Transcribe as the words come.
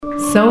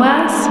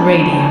SOAS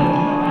Radio.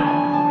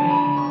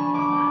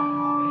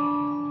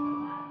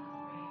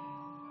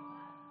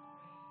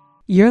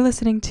 You're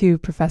listening to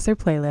Professor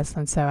Playlists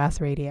on SOAS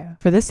Radio.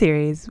 For this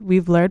series,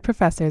 we've lured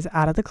professors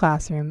out of the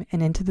classroom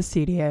and into the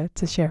studio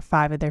to share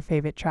 5 of their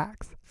favorite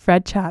tracks.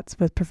 Fred chats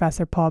with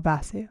Professor Paul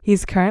Basu.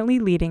 He's currently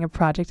leading a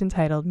project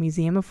entitled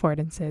Museum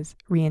Affordances,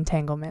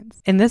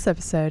 Re-Entanglements. In this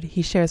episode,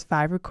 he shares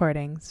 5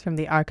 recordings from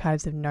the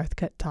archives of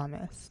Northcote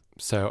Thomas.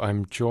 So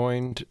I'm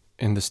joined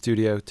in the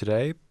studio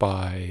today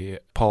by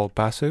Paul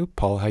Basu.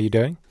 Paul, how you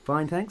doing?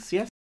 Fine, thanks,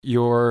 yes.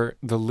 You're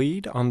the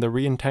lead on the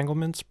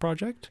Re-Entanglements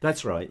project?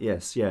 That's right,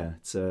 yes, yeah.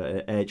 It's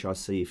a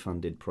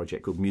AHRC-funded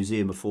project called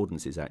Museum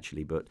Affordances,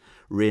 actually, but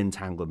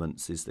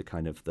Re-Entanglements is the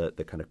kind of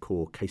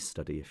core case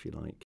study, if you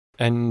like.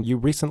 And you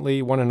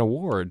recently won an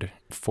award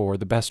for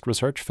the best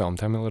research film.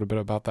 Tell me a little bit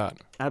about that.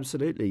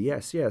 Absolutely,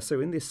 yes, yeah. So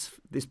in this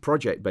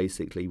project,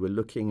 basically, we're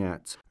looking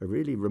at a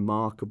really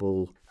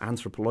remarkable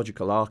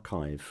anthropological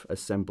archive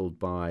assembled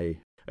by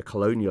a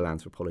colonial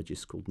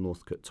anthropologist called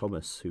Northcote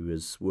Thomas, who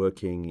was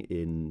working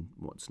in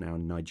what's now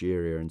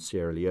Nigeria and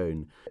Sierra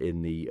Leone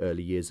in the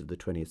early years of the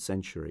 20th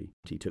century.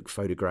 He took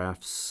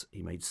photographs,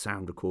 he made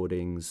sound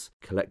recordings,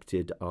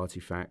 collected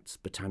artifacts,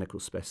 botanical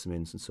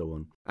specimens, and so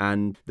on.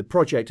 And the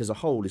project as a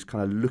whole is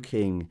kind of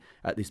looking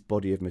at this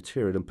body of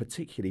material and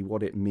particularly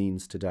what it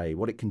means today,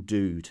 what it can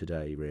do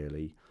today,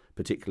 really.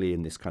 Particularly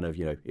in this kind of,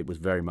 it was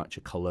very much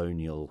a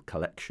colonial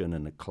collection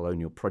and a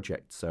colonial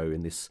project. So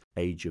in this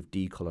age of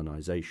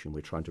decolonization,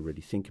 we're trying to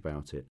really think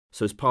about it.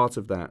 So as part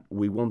of that,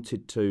 we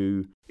wanted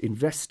to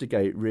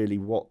investigate really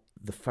what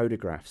the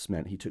photographs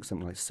meant. He took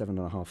something like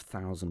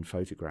 7,500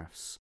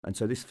 photographs. And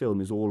so this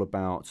film is all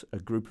about a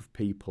group of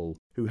people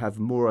who have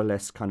more or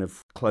less kind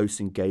of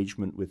close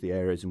engagement with the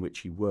areas in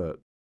which he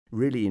worked,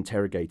 really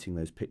interrogating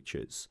those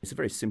pictures. It's a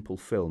very simple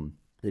film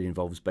that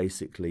involves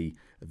basically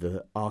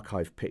the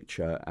archive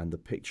picture and the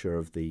picture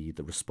of the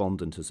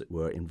respondent, as it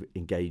were,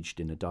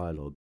 engaged in a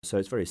dialogue. So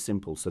it's very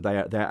simple. So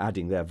they're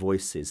adding their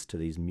voices to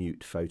these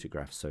mute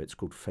photographs. So it's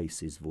called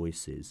Faces,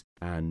 Voices.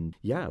 And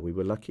yeah, we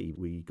were lucky.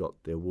 We got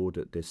the award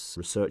at this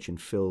Research in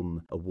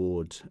Film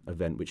Award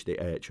event, which the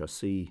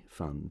AHRC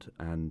fund.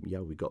 And yeah,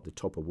 we got the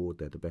top award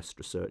there, the best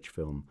research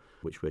film,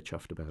 which we're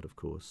chuffed about, of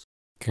course.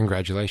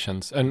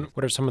 Congratulations. And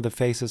what are some of the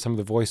faces, some of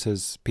the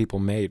voices people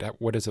made?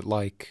 What is it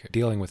like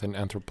dealing with an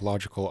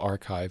anthropological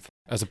archive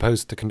as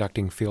opposed to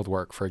conducting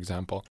fieldwork, for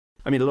example?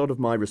 I mean, a lot of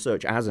my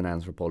research as an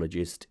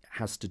anthropologist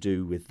has to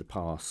do with the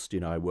past.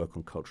 I work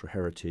on cultural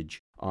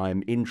heritage.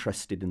 I'm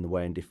interested in the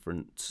way in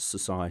different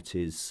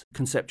societies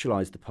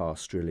conceptualize the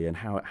past, really, and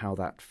how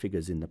that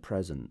figures in the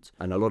present.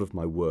 And a lot of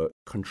my work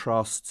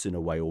contrasts in a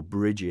way, or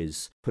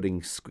bridges,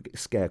 putting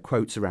scare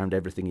quotes around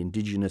everything,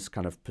 indigenous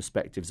kind of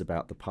perspectives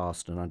about the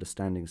past and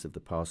understandings of the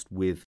past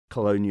with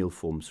colonial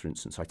forms, for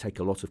instance. I take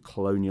a lot of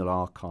colonial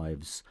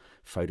archives,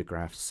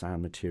 photographs,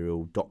 sound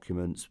material,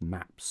 documents,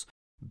 maps,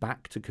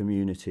 back to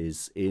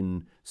communities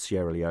in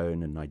Sierra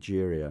Leone and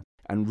Nigeria.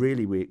 And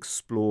really we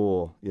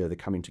explore the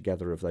coming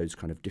together of those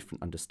kind of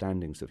different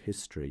understandings of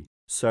history.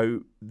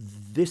 So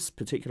this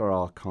particular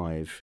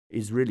archive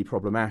is really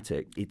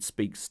problematic. It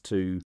speaks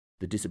to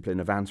the discipline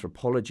of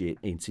anthropology,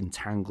 its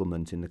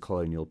entanglement in the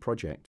colonial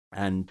project.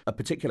 And a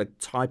particular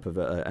type of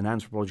an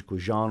anthropological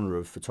genre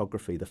of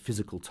photography, the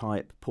physical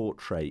type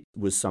portrait,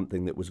 was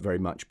something that was very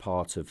much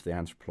part of the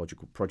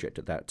anthropological project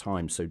at that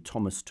time. So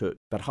Thomas took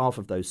about half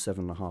of those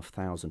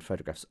 7,500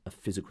 photographs, a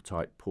physical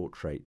type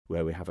portrait,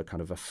 where we have a kind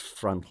of a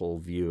frontal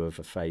view of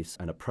a face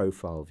and a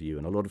profile view.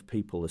 And a lot of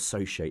people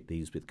associate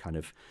these with kind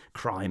of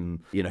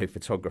crime,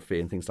 photography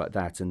and things like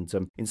that. And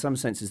in some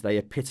senses, they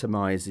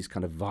epitomize this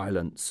kind of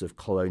violence of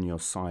colonial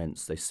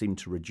science. They seem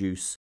to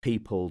reduce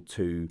people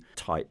to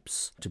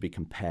types to be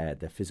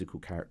compared, their physical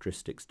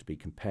characteristics to be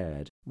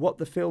compared. What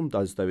the film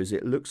does, though, is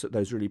it looks at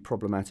those really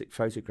problematic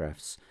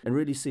photographs and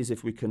really sees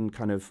if we can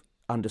kind of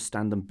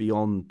understand them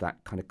beyond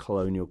that kind of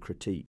colonial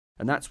critique.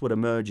 And that's what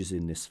emerges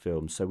in this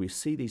film. So we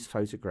see these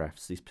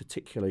photographs, this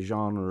particular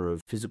genre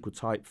of physical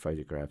type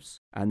photographs,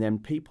 and then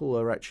people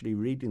are actually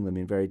reading them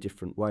in very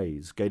different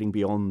ways, getting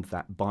beyond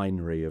that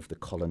binary of the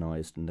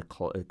colonized and the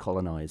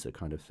colonizer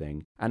kind of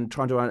thing, and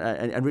trying to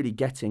and really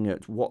getting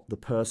at what the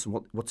person,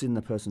 what's in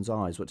the person's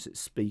eyes, what's it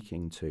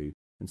speaking to.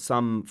 And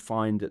some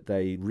find that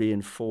they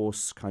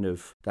reinforce kind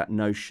of that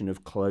notion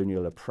of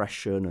colonial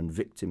oppression and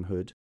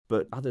victimhood.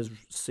 But others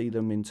see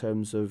them in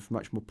terms of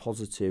much more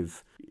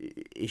positive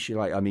issue,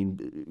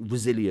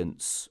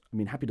 resilience,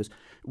 happiness.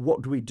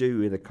 What do we do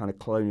with a kind of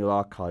colonial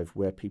archive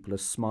where people are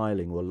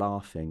smiling or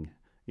laughing?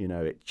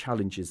 It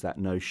challenges that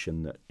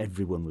notion that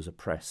everyone was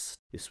oppressed.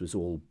 This was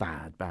all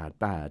bad, bad,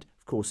 bad.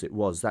 Of course it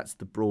was. That's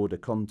the broader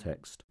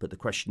context. But the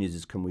question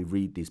is can we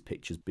read these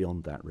pictures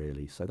beyond that,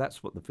 really? So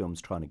that's what the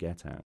film's trying to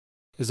get at.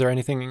 Is there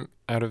anything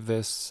out of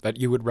this that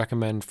you would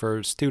recommend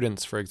for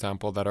students, for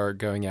example, that are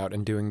going out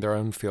and doing their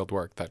own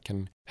fieldwork that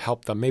can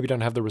help them? Maybe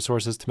don't have the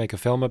resources to make a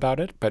film about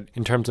it, but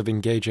in terms of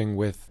engaging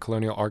with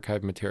colonial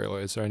archive material,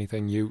 is there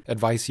anything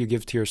advice you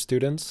give to your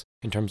students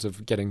in terms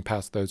of getting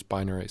past those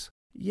binaries?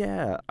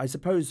 Yeah, I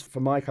suppose for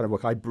my kind of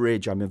work,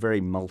 I'm a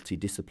very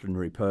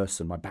multidisciplinary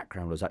person. My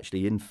background was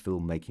actually in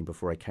filmmaking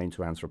before I came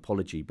to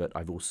anthropology, but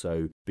I've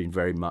also been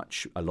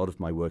a lot of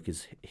my work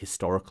is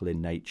historical in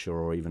nature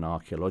or even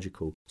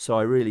archaeological. So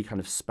I really kind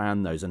of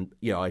span those. And,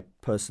 I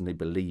personally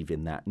believe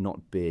in that,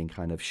 not being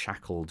kind of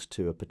shackled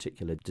to a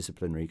particular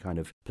disciplinary kind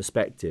of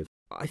perspective.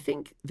 I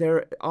think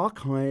their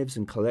archives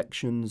and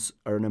collections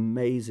are an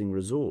amazing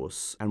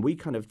resource, and we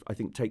kind of, I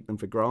think, take them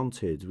for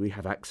granted. We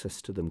have access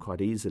to them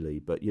quite easily,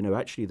 but,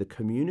 actually the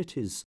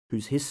communities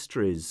whose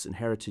histories and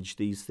heritage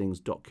these things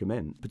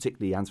document,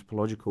 particularly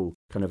anthropological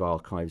kind of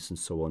archives and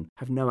so on,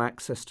 have no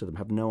access to them,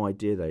 have no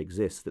idea they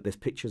exist, that there's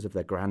pictures of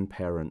their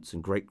grandparents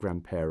and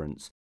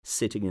great-grandparents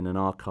sitting in an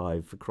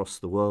archive across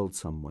the world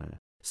somewhere.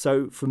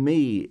 So for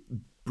me,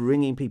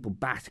 bringing people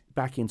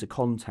back into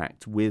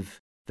contact with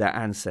their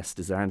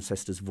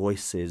ancestors'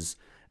 voices,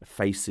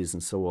 faces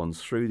and so on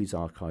through these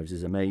archives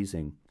is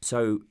amazing.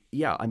 So,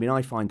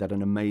 I find that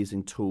an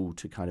amazing tool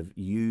to kind of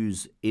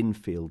use in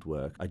field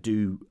work. I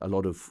do a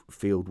lot of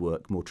field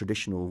work, more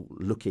traditional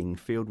looking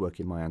field work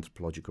in my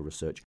anthropological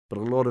research, but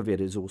a lot of it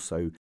is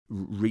also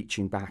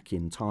reaching back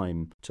in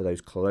time to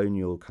those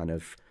colonial kind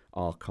of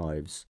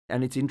archives.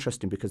 And it's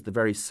interesting because the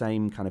very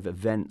same kind of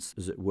events,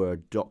 as it were,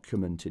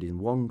 documented in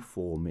one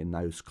form in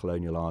those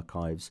colonial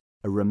archives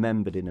are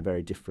remembered in a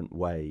very different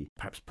way,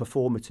 perhaps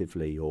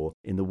performatively, or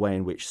in the way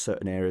in which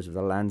certain areas of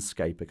the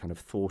landscape are kind of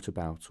thought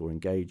about or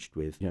engaged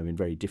with, in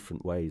very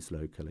different ways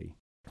locally.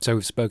 So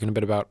we've spoken a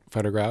bit about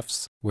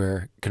photographs.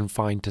 We're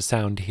confined to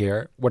sound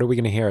here. What are we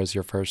going to hear as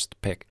your first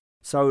pick?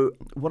 So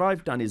what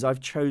I've done is I've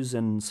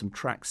chosen some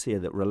tracks here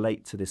that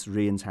relate to this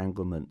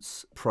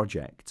Re-Entanglements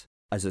project.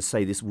 As I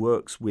say, this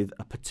works with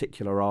a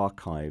particular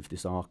archive,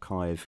 this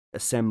archive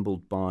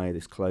assembled by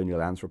this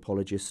colonial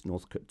anthropologist,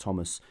 Northcote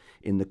Thomas,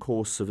 in the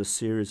course of a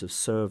series of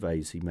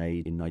surveys he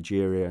made in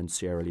Nigeria and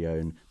Sierra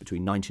Leone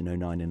between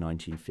 1909 and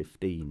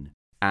 1915.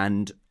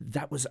 And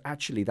that was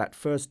actually, that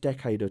first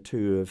decade or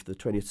two of the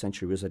 20th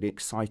century was an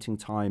exciting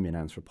time in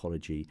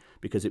anthropology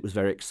because it was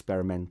very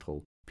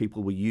experimental.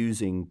 People were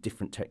using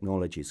different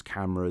technologies,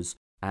 cameras,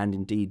 and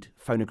indeed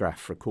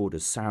phonograph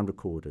recorders, sound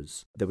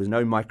recorders. There was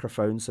no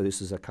microphone, so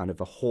this is a kind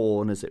of a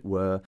horn, as it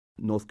were.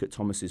 Northcote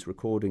Thomas's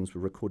recordings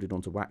were recorded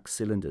onto wax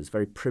cylinders,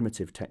 very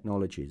primitive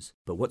technologies.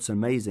 But what's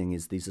amazing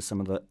is these are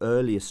some of the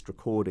earliest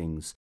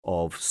recordings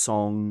of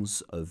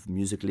songs, of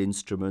musical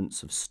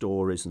instruments, of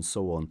stories and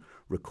so on,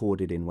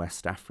 recorded in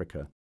West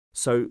Africa.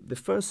 So the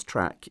first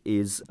track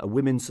is a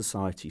women's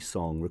society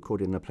song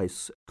recorded in a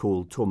place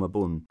called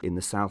Tomabun in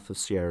the south of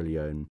Sierra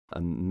Leone,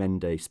 a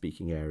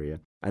Mende-speaking area.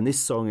 And this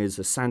song is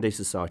a Sunday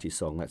Society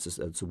song.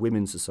 It's a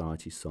women's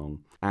society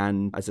song.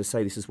 And as I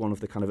say, this is one of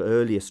the kind of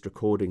earliest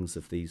recordings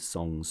of these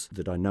songs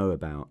that I know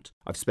about.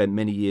 I've spent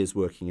many years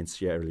working in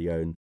Sierra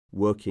Leone,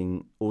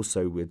 working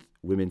also with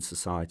women's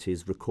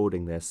societies,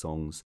 recording their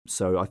songs.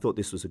 So I thought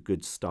this was a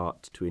good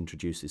start to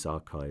introduce this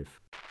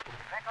archive.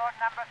 Record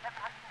number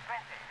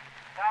 720.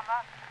 Drama,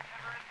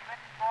 February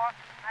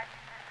 24th,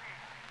 1915.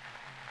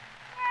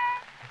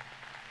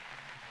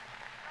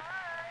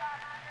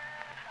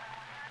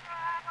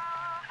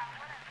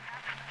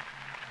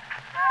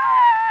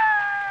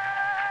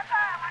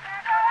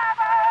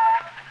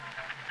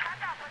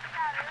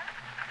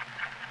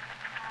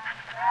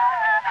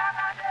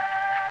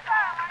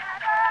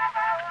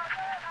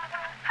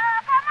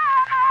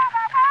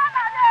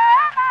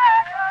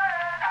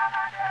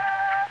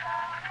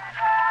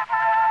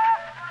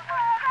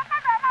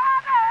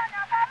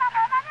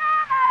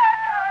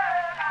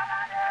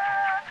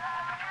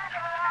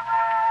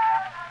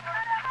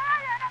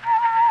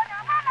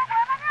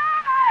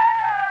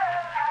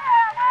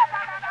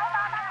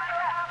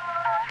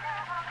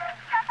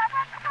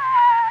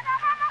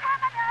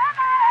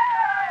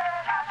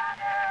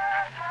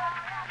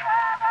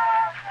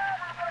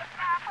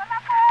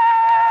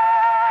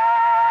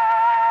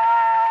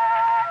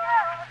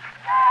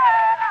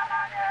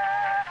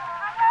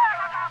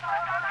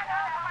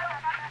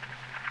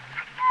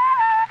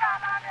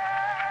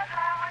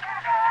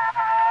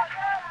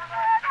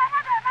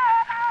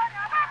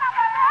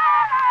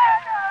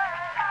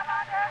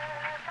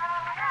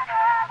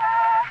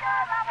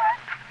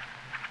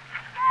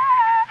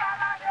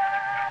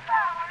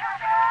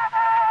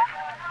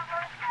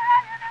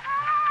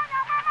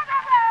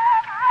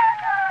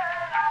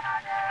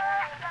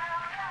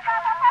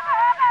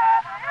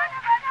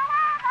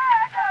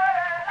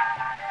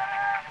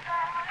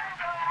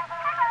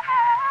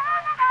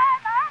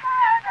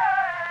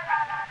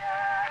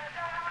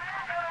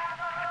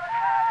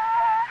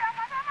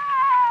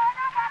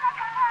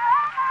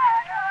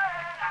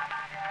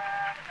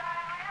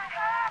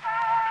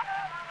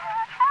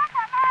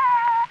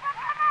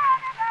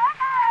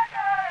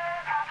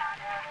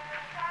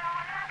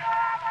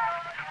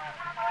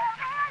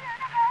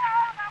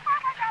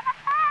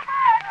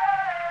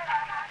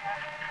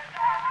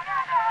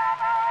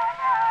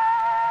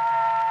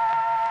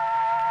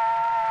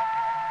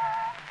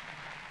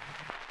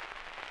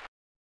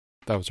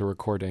 That was a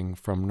recording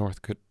from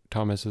Northcote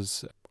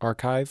Thomas's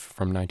archive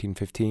from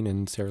 1915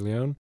 in Sierra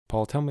Leone.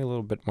 Paul, tell me a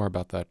little bit more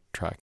about that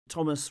track.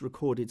 Thomas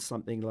recorded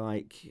something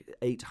like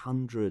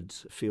 800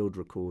 field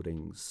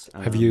recordings.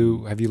 Have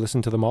you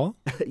listened to them all?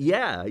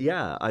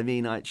 Yeah. I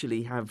mean, I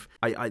actually have.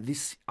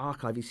 This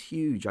archive is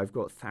huge. I've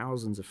got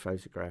thousands of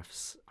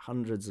photographs,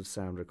 hundreds of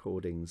sound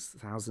recordings,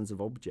 thousands of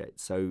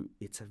objects. So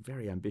it's a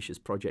very ambitious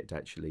project,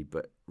 actually,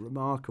 but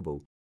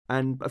remarkable.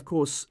 And, of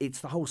course, it's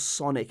the whole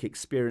sonic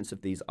experience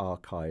of these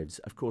archives.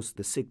 Of course,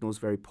 the signal's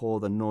very poor,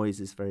 the noise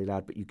is very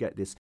loud, but you get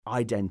this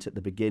ident at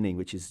the beginning,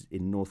 which is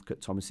in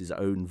Northcote Thomas's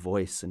own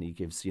voice, and he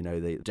gives,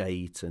 the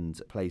date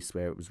and place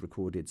where it was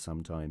recorded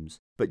sometimes.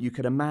 But you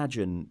can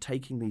imagine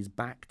taking these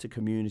back to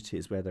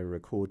communities where they're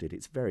recorded.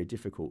 It's very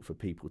difficult for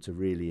people to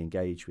really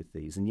engage with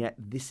these. And yet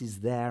this is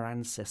their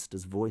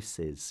ancestors'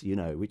 voices,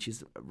 which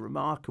is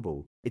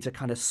remarkable. It's a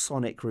kind of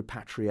sonic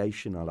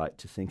repatriation, I like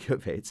to think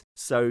of it.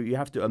 So you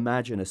have to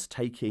imagine us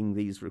taking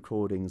these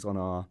recordings on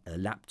our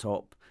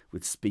laptop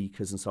with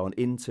speakers and so on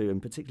into,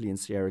 and particularly in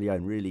Sierra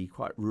Leone, really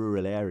quite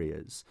rural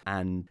areas,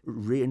 and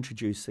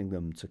reintroducing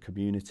them to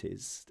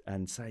communities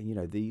and saying,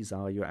 these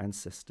are your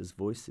ancestors'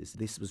 voices.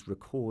 This was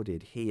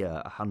recorded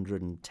here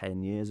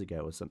 110 years ago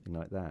or something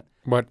like that.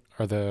 What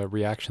are the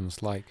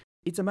reactions like?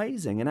 It's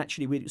amazing. And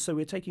actually,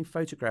 we're taking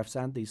photographs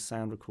and these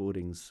sound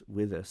recordings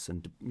with us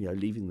and,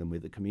 leaving them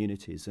with the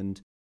communities. And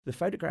the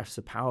photographs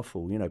are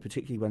powerful,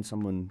 particularly when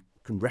someone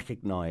can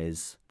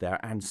recognize their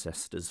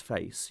ancestor's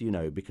face,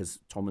 because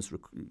Thomas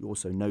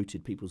also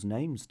noted people's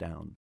names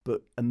down.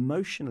 But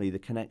emotionally, the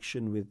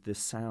connection with the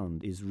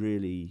sound is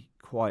really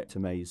quite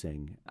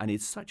amazing. And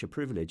it's such a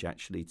privilege,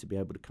 actually, to be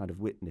able to kind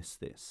of witness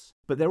this.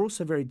 But they're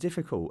also very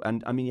difficult.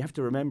 And, you have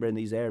to remember in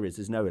these areas,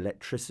 there's no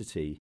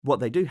electricity. What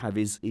they do have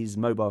is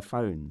mobile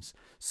phones.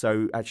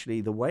 So,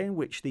 actually, the way in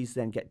which these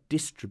then get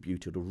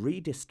distributed or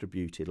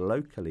redistributed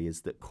locally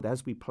is that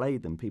as we play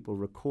them, people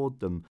record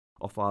them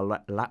off our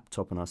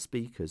laptop and our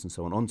speakers and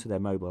so on onto their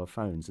mobile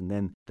phones, and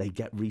then they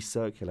get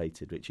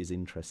recirculated, which is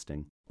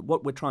interesting.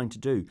 What we're trying to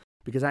do,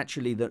 because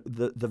actually the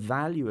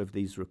value of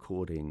these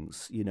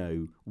recordings,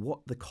 what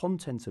the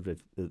content of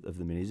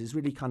them is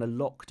really kind of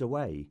locked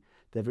away.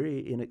 They're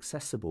very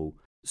inaccessible.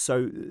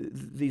 So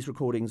these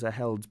recordings are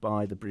held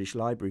by the British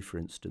Library, for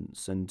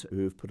instance, and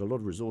who have put a lot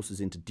of resources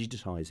into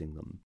digitising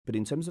them. But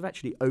in terms of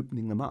actually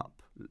opening them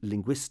up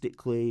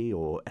linguistically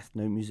or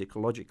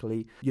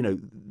ethnomusicologically,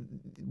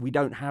 we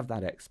don't have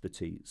that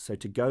expertise. So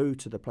to go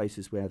to the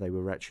places where they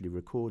were actually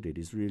recorded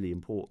is really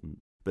important.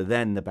 But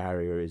then the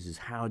barrier is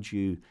how do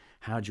you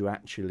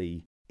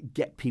actually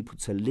get people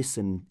to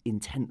listen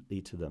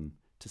intently to them,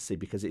 to see,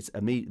 because it's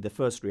the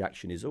first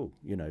reaction is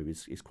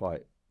is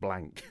quite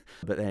blank.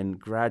 But then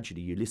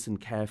gradually you listen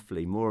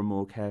carefully, more and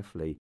more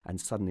carefully, and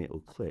suddenly it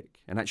will click.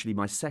 And actually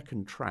my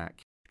second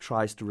track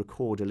tries to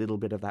record a little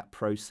bit of that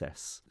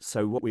process.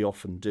 So what we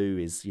often do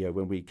is,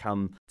 when we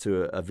come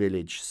to a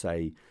village,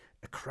 say,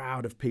 a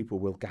crowd of people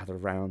will gather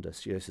around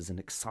us. This is an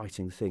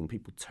exciting thing,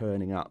 people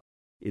turning up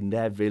in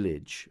their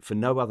village for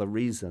no other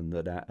reason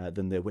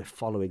than that we're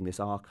following this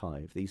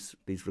archive. These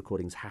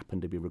recordings happen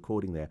to be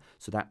recording there,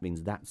 so that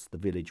means that's the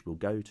village we'll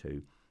go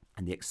to.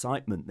 And the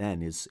excitement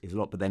then is a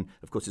lot, but then,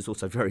 of course, it's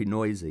also very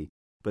noisy.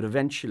 But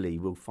eventually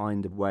we'll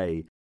find a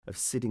way of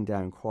sitting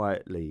down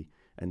quietly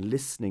and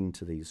listening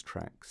to these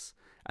tracks.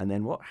 And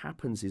then what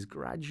happens is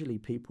gradually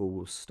people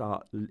will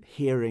start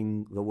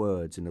hearing the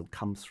words and it'll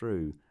come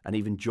through and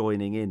even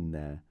joining in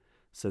there.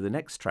 So the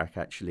next track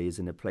actually is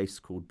in a place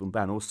called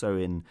Bumban, also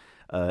in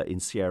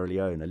Sierra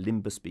Leone, a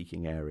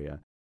Limba-speaking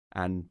area.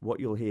 And what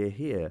you'll hear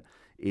here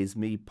is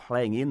me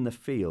playing in the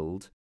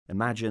field.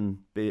 Imagine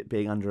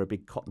being under a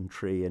big cotton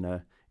tree in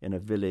a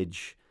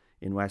village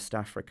in West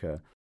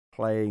Africa,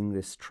 playing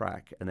this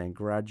track, and then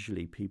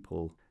gradually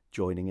people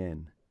joining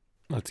in.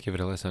 Let's give it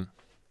a listen.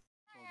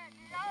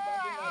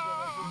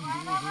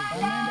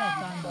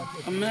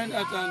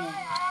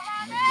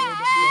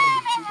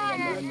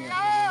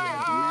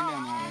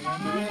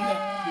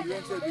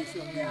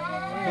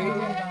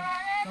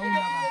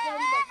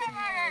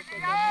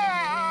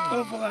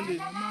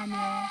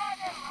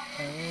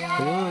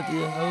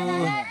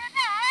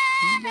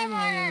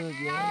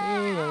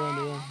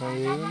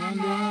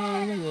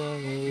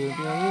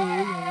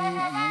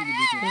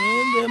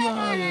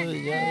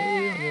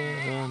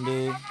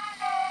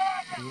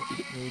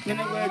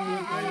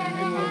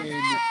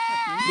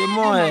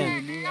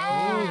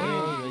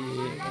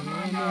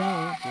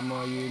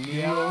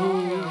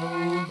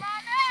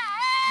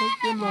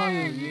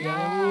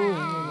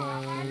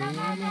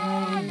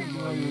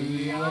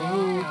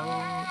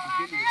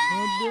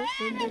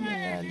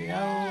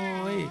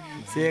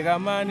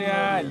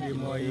 Segamania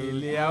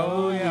limoile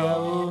yao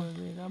yao.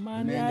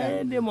 Segamania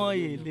ende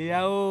moile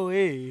yao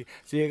eh.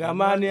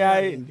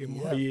 Segamania ende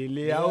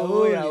moile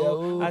yao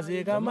yao.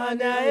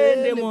 Segamania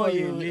ende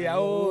moile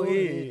yao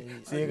eh.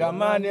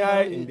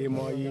 Segamania ende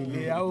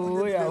moile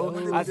yao yao.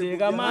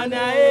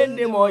 Segamania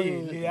ende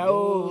moile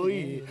yao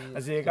eh.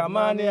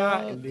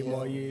 Segamania ende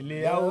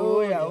moile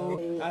yao yao.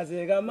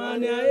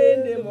 Segamania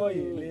ende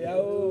moile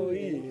yao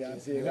eh.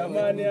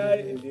 Asekamani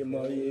aende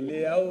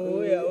moyele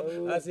yao yao.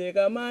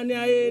 Asekamani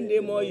aende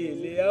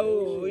moyele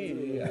yao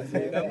ye.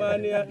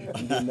 Asekamani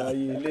aende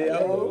moyele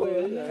yao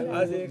ye.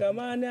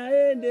 Asekamani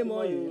aende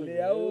moyele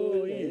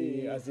yao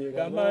ye.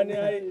 Asekamani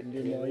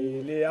aende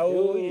moyele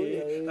yao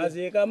ye.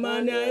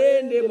 Asekamani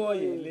aende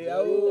moyele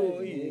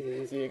yao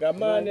ye.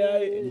 Asekamani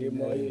aende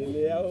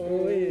moyele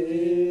yao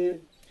ye.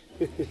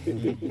 The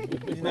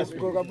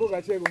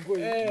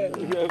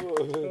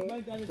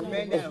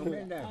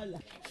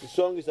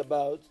song is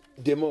about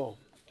Demo,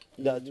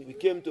 that we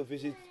came to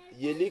visit.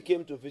 Yeli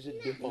came to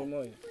visit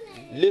Demo.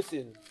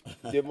 Listen,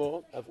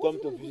 Demo, I've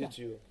come to visit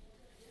you.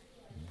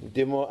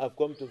 Demo, I've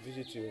come to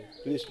visit you.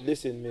 Please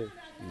listen me.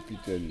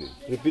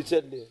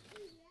 Repeatedly.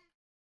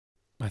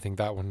 I think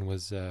that one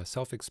was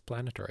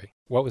self-explanatory.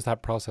 What was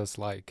that process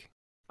like?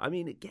 I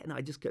mean, again,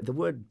 I just get the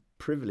word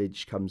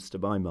privilege comes to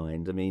my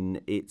mind. I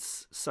mean,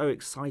 it's so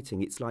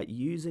exciting. It's like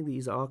using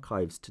these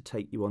archives to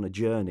take you on a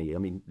journey. I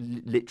mean,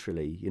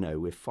 literally, you know,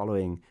 we're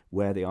following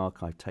where the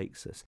archive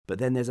takes us. But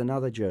then there's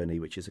another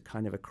journey, which is a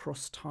kind of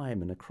across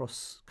time and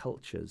across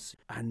cultures.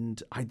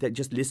 And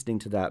just listening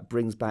to that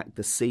brings back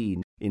the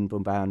scene in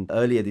Bumban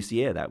earlier this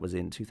year. That was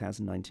in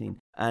 2019.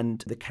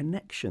 And the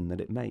connection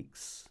that it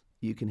makes.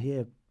 You can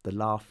hear the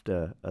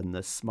laughter and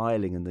the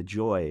smiling and the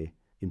joy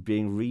in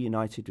being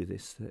reunited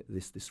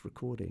with this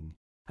recording.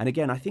 And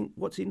again, I think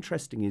what's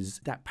interesting is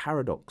that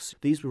paradox.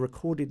 These were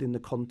recorded in the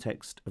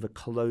context of a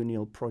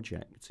colonial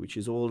project, which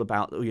is all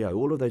about, you know,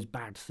 all of those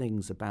bad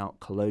things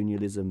about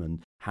colonialism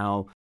and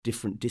how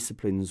different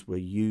disciplines were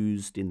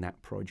used in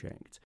that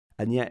project.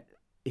 And yet,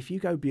 if you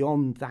go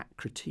beyond that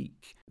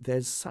critique,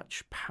 there's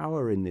such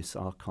power in this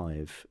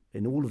archive,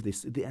 in all of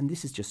this. And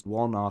this is just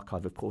one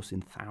archive, of course, in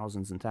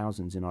thousands and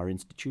thousands in our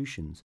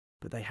institutions.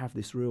 But they have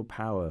this real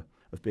power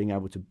of being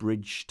able to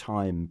bridge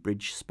time,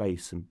 bridge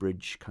space, and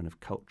bridge kind of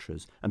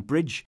cultures, and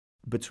bridge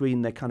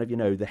between the kind of, you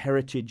know, the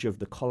heritage of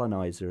the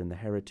colonizer and the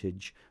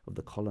heritage of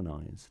the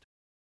colonized.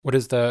 What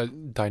is the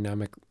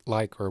dynamic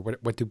like, or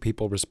what do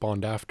people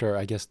respond after,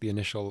 I guess, the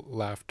initial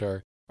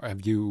laughter?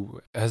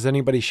 Has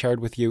anybody shared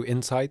with you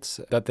insights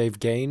that they've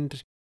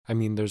gained? I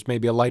mean, there's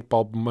maybe a light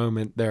bulb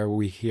moment there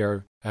we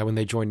hear when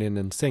they join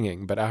in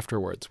singing, but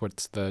afterwards,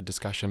 what's the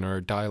discussion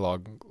or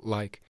dialogue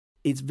like?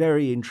 It's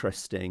very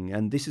interesting,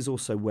 and this is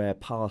also where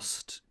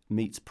past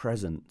meets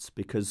present,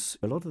 because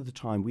a lot of the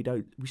time we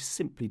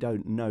simply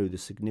don't know the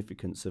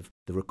significance of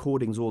the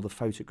recordings or the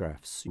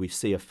photographs. We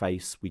see a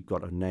face, we've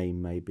got a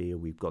name maybe, or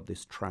we've got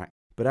this track,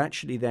 but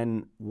actually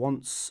then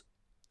once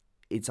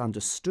it's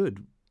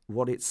understood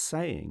what it's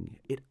saying,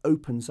 it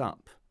opens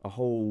up a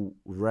whole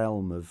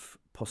realm of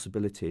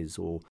possibilities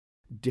or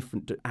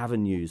different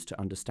avenues to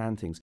understand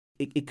things.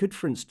 It could,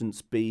 for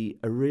instance, be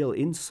a real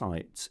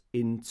insight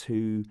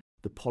into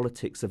the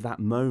politics of that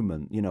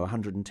moment, you know,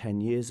 110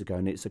 years ago,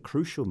 and it's a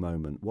crucial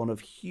moment, one of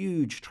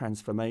huge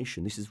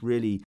transformation. This is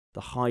really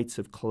the height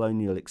of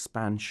colonial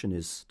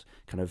expansionism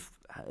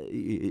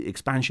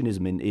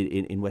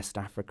in West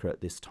Africa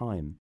at this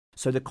time.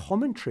 So the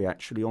commentary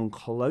actually on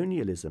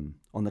colonialism,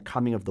 on the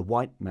coming of the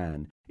white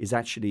man, is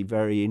actually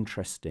very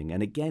interesting.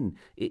 And again,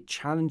 it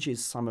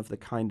challenges some of the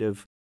kind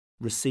of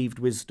received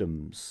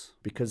wisdoms,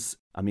 because,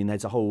 I mean,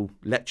 there's a whole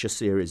lecture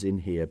series in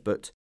here,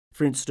 but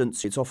for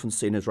instance, it's often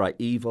seen as, right,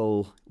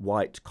 evil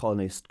white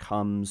colonist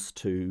comes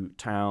to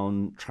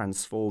town,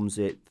 transforms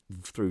it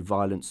through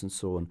violence and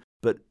so on.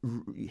 But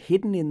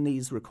hidden in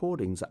these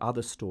recordings are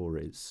other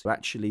stories,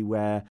 actually,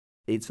 where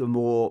it's a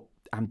more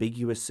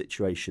ambiguous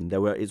situation.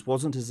 It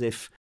wasn't as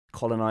if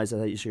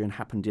colonization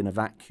happened in a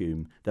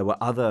vacuum. There were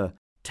other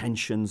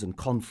tensions and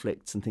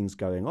conflicts and things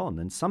going on.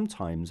 And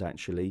sometimes,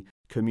 actually,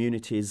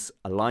 communities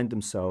aligned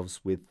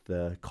themselves with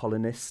the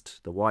colonist,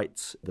 the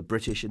whites, the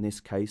British in this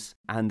case,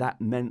 and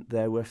that meant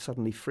they were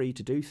suddenly free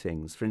to do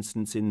things. For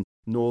instance, in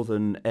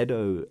northern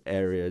Edo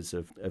areas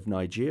of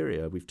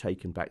Nigeria, we've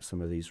taken back some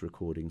of these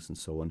recordings and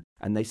so on,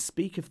 and they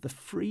speak of the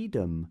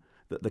freedom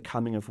that the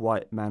coming of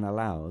white man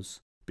allows,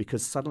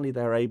 because suddenly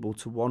they're able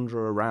to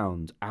wander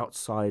around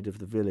outside of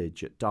the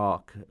village at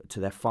dark to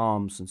their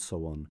farms and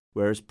so on.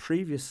 Whereas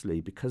previously,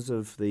 because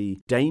of the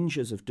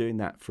dangers of doing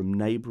that from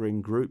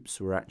neighbouring groups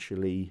who were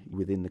actually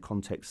within the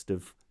context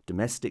of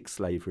domestic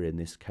slavery in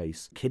this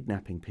case,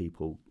 kidnapping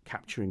people,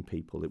 capturing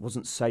people, it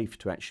wasn't safe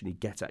to actually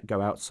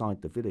go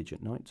outside the village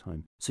at night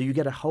time. So you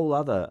get a whole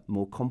other,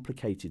 more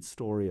complicated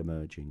story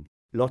emerging.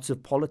 Lots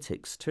of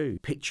politics too.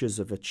 Pictures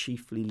of a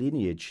chiefly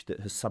lineage that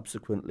has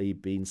subsequently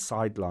been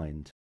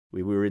sidelined.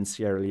 We were in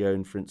Sierra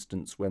Leone, for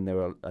instance, when there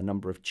were a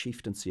number of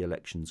chieftaincy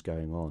elections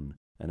going on.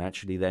 And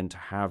actually then to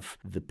have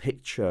the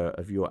picture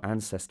of your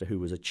ancestor, who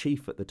was a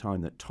chief at the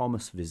time that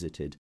Thomas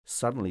visited,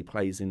 suddenly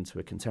plays into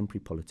a contemporary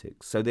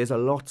politics. So there's a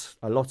lot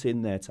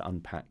in there to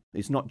unpack.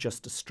 It's not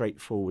just a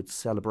straightforward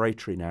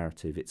celebratory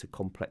narrative, it's a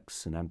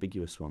complex and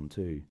ambiguous one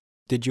too.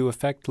 Did you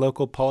affect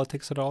local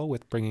politics at all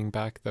with bringing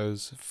back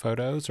those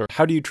photos? Or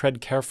how do you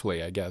tread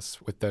carefully, I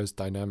guess, with those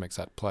dynamics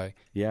at play?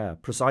 Yeah,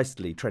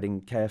 precisely,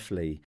 treading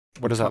carefully.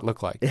 What does that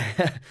look like?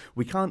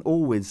 We can't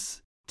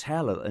always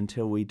tell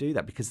until we do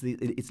that, because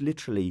it's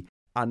literally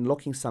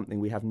unlocking something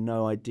we have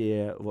no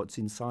idea what's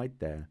inside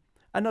there.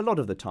 And a lot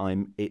of the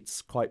time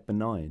it's quite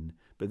benign,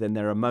 but then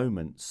there are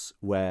moments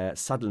where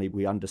suddenly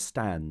we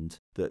understand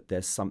that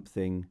there's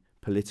something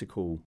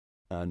political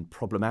and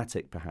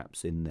problematic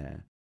perhaps in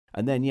there.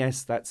 And then,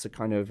 yes, that's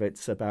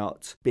it's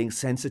about being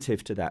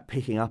sensitive to that,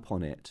 picking up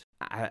on it.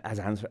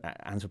 As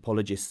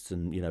anthropologists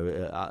and,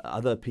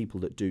 other people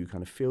that do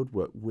kind of field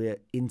work, we're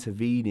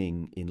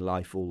intervening in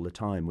life all the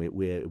time.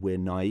 We're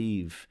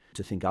naive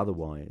to think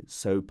otherwise.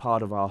 So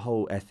part of our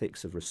whole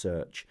ethics of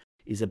research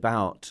is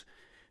about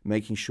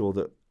making sure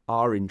that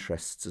our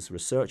interests as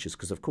researchers,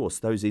 because of course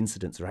those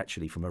incidents are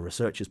actually, from a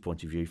researcher's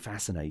point of view,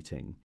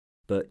 fascinating.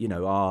 But,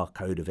 our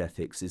code of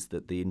ethics is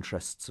that the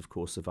interests, of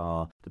course, of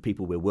the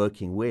people we're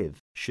working with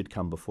should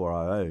come before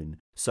our own.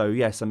 So,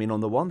 yes, on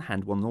the one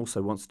hand, one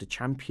also wants to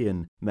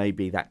champion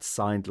maybe that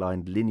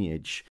sidelined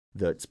lineage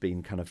that's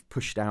been kind of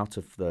pushed out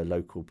of the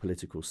local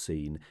political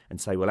scene and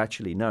say, well,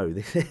 actually, no,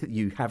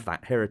 you have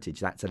that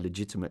heritage. That's a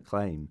legitimate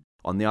claim.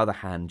 On the other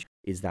hand,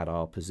 is that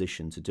our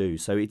position to do?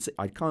 So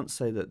I can't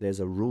say that there's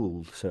a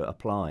rule to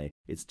apply.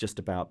 It's just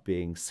about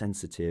being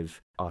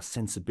sensitive. Our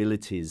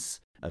sensibilities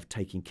of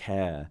taking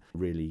care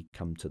really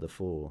come to the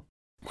fore.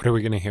 What are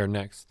we going to hear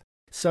next?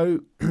 So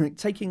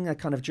taking a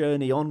kind of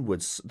journey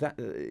onwards, that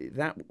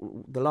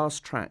the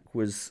last track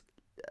was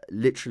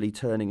literally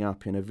turning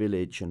up in a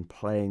village and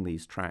playing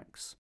these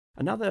tracks.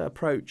 Another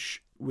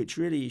approach which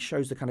really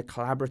shows the kind of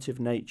collaborative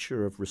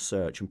nature of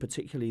research, and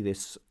particularly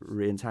this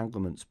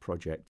Reentanglements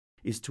project,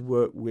 is to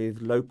work with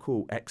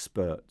local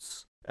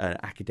experts,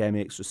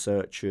 academics,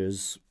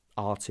 researchers,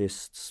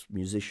 artists,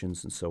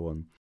 musicians, and so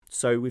on.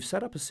 So we've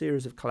set up a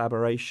series of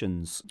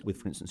collaborations with,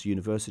 for instance,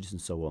 universities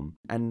and so on.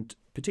 And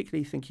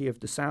particularly thinking of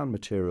the sound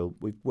material,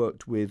 we've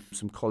worked with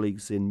some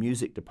colleagues in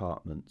music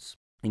departments,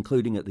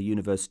 including at the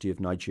University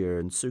of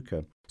Nigeria,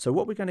 Nsukka. So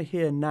what we're going to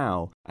hear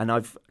now, and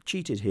I've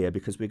cheated here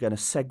because we're going to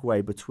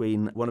segue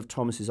between one of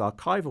Thomas's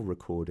archival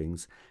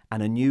recordings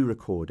and a new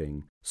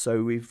recording.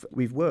 So we've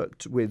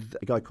worked with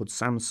a guy called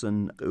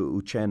Samson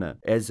Uchenna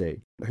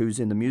Eze,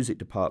 who's in the music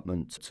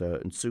department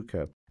at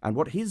Nsukka. And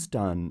what he's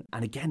done,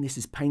 and again, this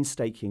is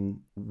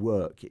painstaking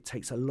work. It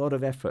takes a lot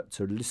of effort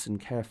to listen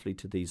carefully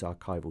to these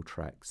archival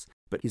tracks.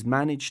 But he's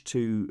managed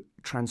to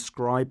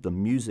transcribe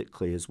them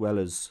musically as well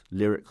as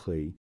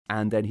lyrically.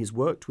 And then he's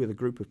worked with a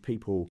group of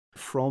people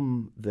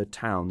from the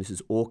town, this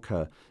is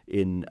Awka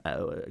in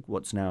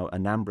what's now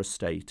Anambra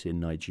State in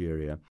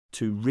Nigeria,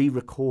 to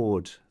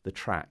re-record the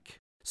track.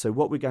 So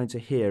what we're going to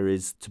hear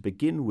is, to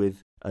begin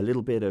with, a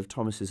little bit of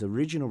Thomas's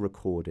original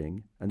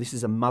recording, and this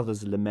is a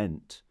mother's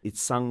lament.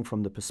 It's sung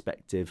from the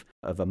perspective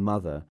of a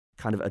mother,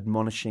 kind of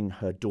admonishing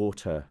her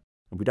daughter.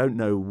 And we don't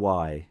know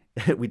why.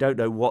 We don't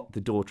know what the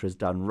daughter has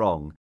done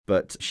wrong,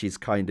 but she's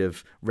kind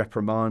of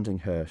reprimanding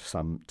her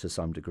to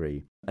some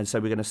degree. And so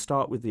we're going to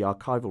start with the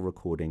archival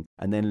recording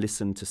and then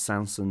listen to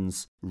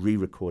Samson's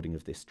re-recording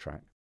of this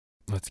track.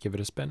 Let's give it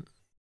a spin.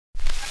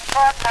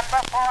 Record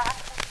number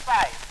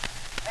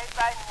 405, made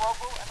by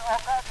Nwogu and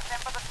Awka,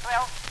 December the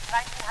 12th,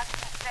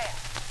 1910.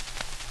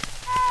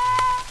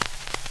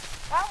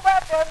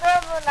 Mamba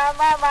tememu na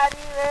mama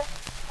riwe,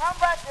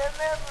 mamba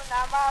tememu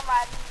na mama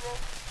riwe,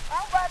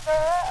 mamba to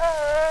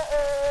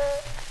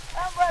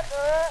mamba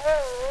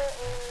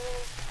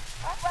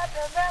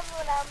tememu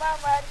na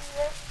mama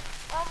riwe,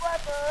 mamba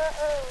to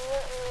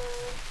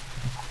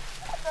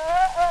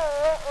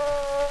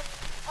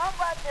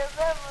mamba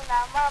tememu na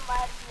mama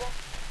riwe,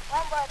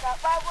 mamba da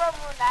babo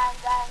mu na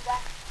nganga,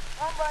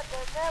 mamba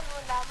tememu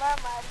na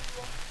mama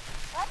riwe,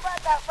 mamba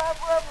da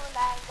babo mu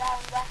na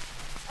nganga.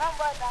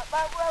 Mamba da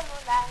babo mu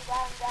na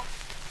nganga,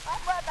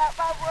 mamba da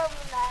babo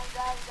mu na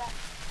nganga,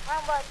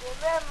 mamba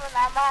tememu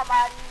na mama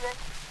riwe,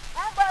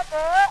 mamba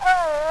to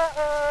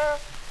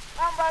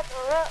mamba to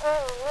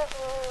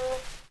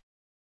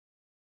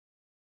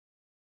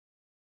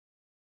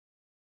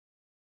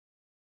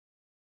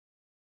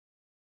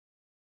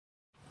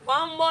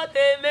Mamba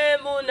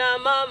tememu na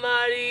mama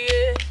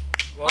riwe,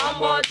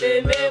 mamba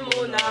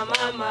tememu na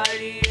mama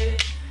riwe,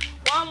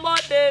 mamba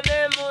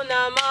tememu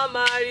na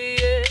mama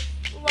riwe.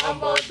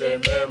 Wambo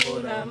tememu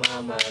na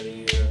mama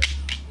riye,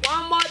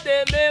 wambo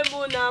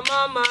tememu na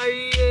mama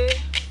riye,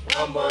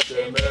 wambo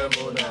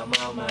tememu na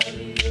mama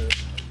riye,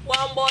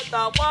 wambo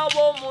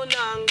tababo mu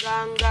na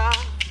nganga,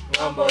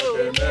 wambo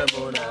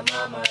tememu na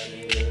mama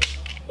riye,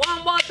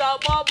 wambo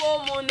tababo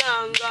mu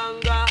na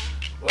nganga,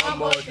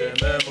 wambo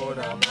tememu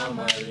na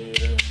mama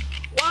riye,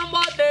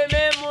 wambo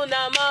tememu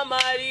na mama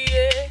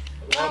riye,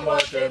 wambo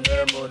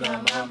tememu na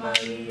mama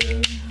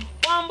riye.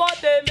 Wambo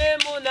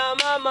tememu na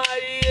mama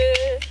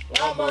riye,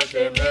 wambo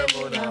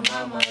tememu na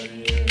mama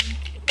riye,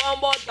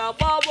 wambo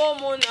tababo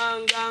mu na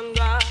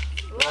nganga,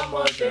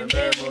 wambo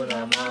tememu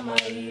na mama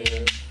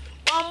riye,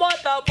 wambo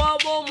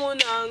tababo mu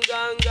na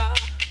nganga,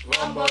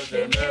 wambo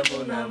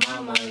tememu na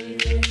mama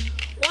riye,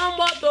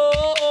 wambo to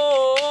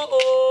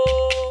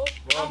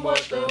wambo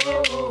to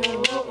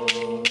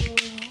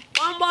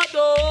wambo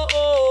to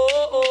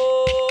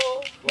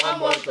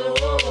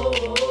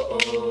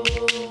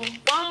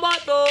wambo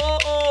to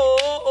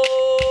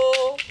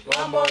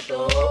Wambo to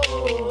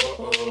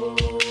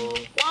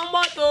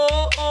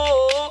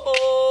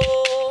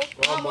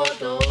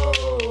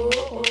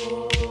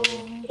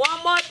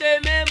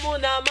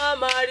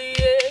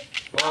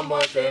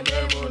Wambote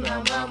memu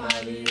na mama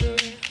rie.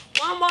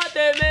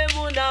 Wambote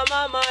memu na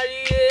mama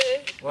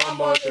rie.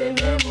 Wambote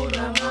memu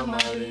na mama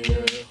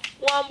rie.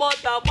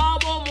 Wambota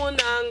babo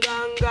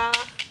munanganga.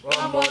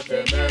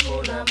 Wambote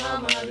memu na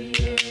mama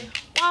rie.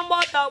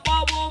 Wambota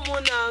babo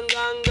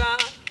munanganga.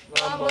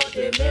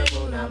 Wambote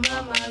memu na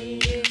mama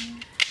rie.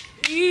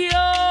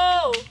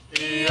 Iyo,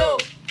 iyo,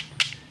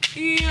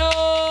 iyo,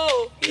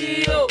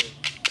 iyo,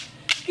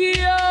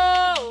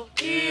 iyo,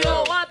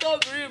 iyo, wato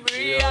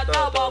bribri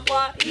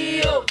atabakwa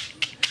iyo,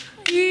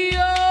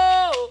 iyo,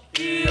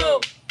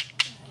 iyo,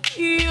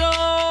 iyo,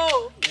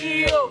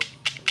 iyo,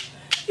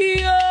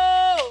 iyo,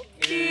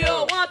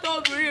 iyo,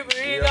 wato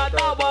bribri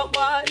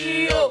atabakwa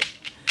iyo,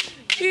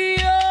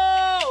 iyo,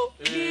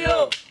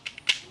 iyo,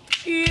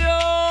 iyo,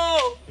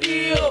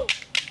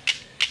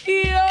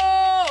 iyo,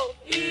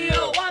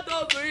 iyo,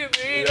 wato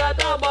bribri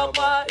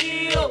atabakwa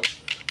iyo.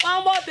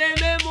 Wambote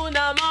memu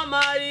na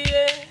mama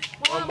rie.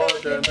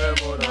 Wambote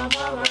memu na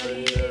mama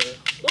rie.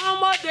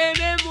 Wambote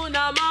memu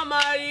na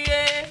mama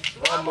rie.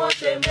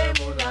 Wambote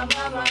memu na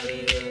mama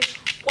rie.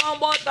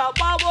 Wambota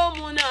babo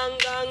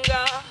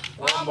munanganga.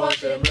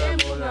 Wambote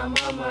memu na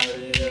mama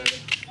rie.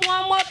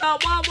 Wambota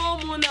babo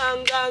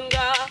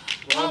munanganga.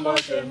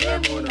 Wambote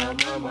memu na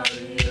mama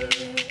rie.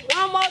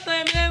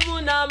 Wambote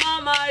memu na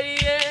mama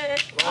rie.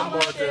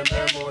 Wambote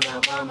memu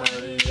na mama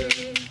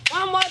rie.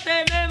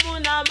 Wambote memu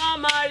na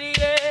mama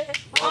rie.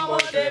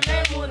 Wambote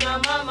memu na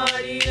mama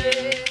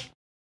rie.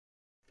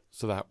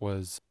 So that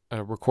was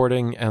a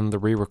recording and the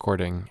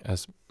re-recording,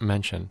 as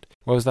mentioned.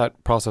 What was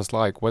that process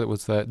like? What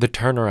was the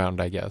turnaround,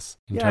 I guess,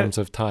 in terms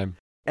of time?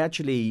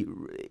 Actually,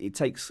 it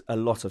takes a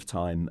lot of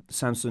time.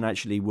 Samson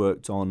actually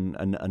worked on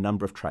a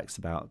number of tracks,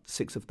 about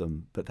 6 of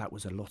them, but that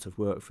was a lot of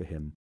work for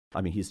him. I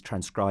mean, he's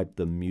transcribed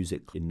them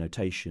music in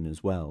notation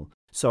as well.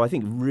 So I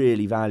think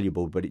really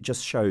valuable, but it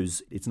just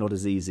shows it's not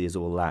as easy as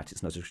all that.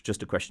 It's not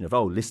just a question of,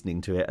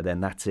 listening to it and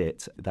then that's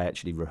it. They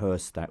actually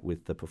rehearsed that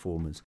with the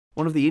performers.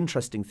 One of the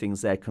interesting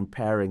things there,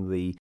 comparing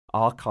the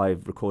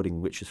archive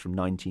recording, which is from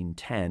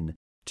 1910,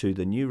 to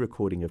the new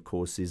recording, of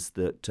course, is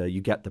that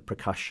you get the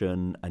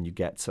percussion and you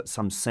get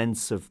some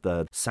sense of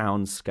the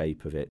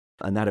soundscape of it.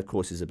 And that, of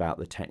course, is about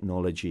the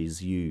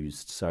technologies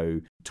used.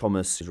 So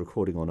Thomas is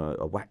recording on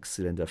a wax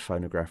cylinder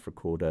phonograph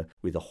recorder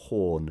with a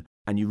horn,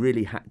 and you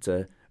really had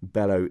to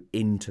bellow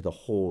into the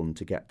horn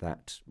to get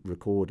that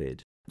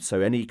recorded. So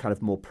any kind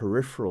of more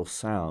peripheral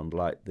sound,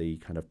 like the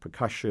kind of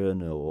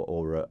percussion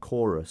or a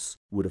chorus,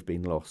 would have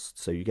been lost.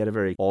 So you get a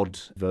very odd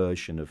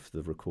version of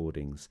the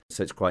recordings.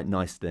 So it's quite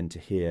nice then to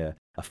hear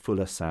a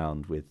fuller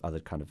sound with other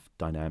kind of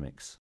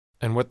dynamics.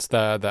 And what's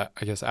the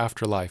I guess,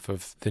 afterlife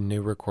of the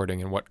new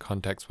recording? In what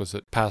context was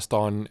it passed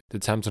on?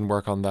 Did Samson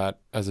work on that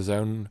as his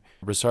own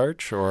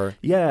research, or?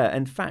 Yeah,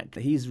 in fact,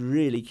 he's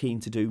really keen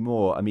to do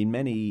more. I mean,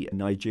 many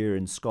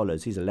Nigerian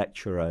scholars, he's a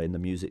lecturer in the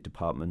music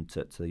department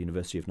at the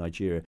University of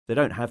Nigeria. They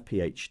don't have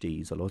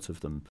PhDs, a lot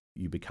of them.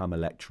 You become a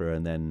lecturer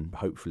and then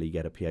hopefully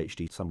get a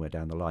PhD somewhere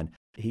down the line.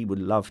 He would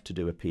love to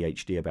do a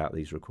PhD about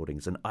these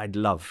recordings, and I'd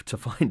love to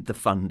find the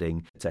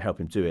funding to help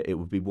him do it. It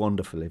would be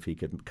wonderful if he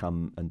could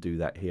come and do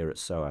that here at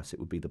SOAS. It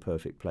would be the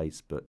perfect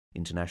place, but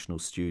international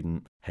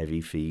student, heavy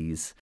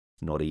fees,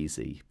 not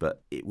easy.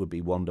 But it would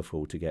be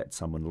wonderful to get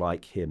someone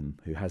like him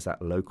who has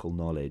that local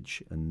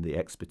knowledge and the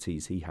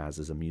expertise he has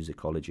as a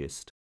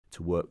musicologist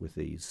to work with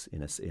these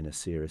in a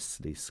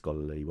seriously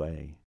scholarly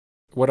way.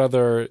 What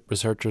other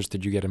researchers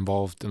did you get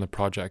involved in the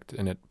project,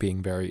 in it being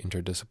very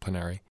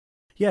interdisciplinary?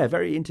 Yeah,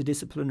 very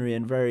interdisciplinary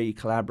and very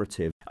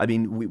collaborative. I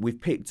mean, we've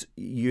picked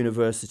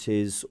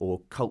universities or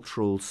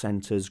cultural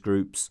centres,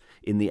 groups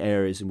in the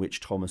areas in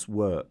which Thomas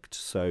worked.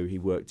 So he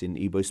worked in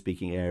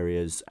Igbo-speaking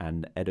areas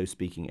and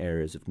Edo-speaking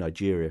areas of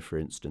Nigeria, for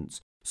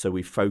instance. So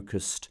we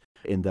focused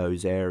in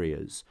those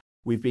areas.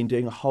 We've been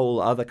doing a whole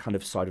other kind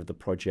of side of the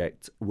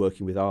project,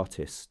 working with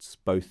artists,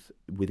 both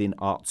within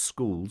art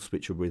schools,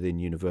 which are within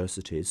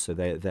universities, so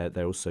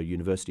they're also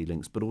university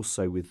links, but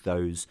also with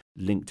those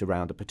linked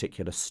around a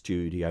particular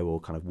studio or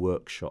kind of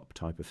workshop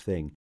type of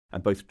thing,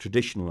 and both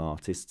traditional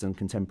artists and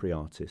contemporary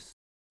artists.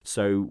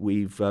 So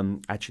we've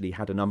actually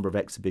had a number of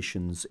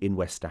exhibitions in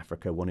West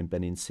Africa, one in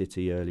Benin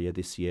City earlier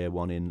this year,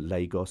 one in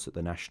Lagos at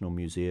the National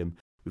Museum.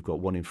 We've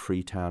got one in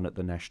Freetown at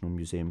the National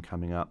Museum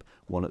coming up,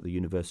 one at the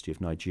University of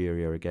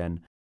Nigeria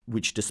again,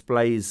 which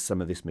displays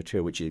some of this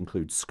material, which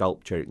includes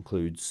sculpture, it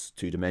includes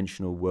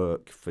two-dimensional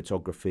work,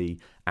 photography,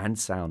 and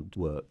sound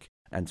work,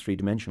 and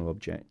three-dimensional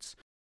objects.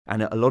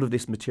 And a lot of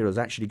this material is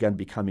actually going to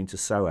be coming to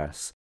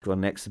SOAS. We've got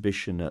an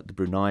exhibition at the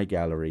Brunei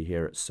Gallery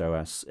here at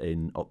SOAS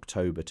in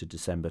October to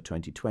December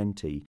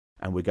 2020,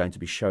 and we're going to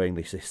be showing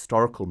this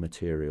historical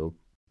material,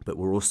 but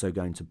we're also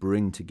going to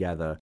bring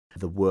together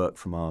the work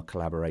from our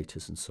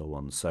collaborators and so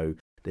on. So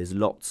there's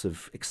lots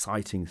of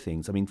exciting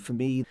things. I mean, for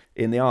me,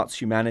 in the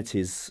arts,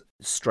 humanities,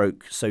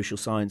 stroke social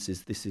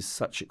sciences, this is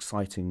such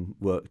exciting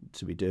work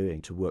to be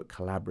doing, to work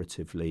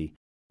collaboratively,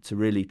 to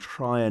really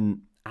try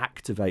and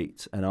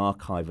activate an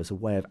archive as a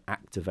way of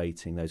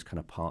activating those kind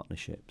of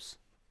partnerships.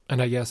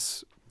 And I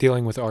guess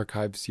dealing with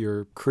archives,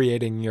 you're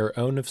creating your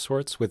own of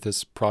sorts with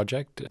this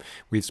project.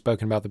 We've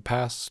spoken about the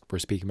past, we're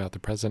speaking about the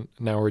present,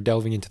 now we're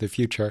delving into the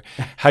future.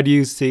 How do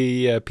you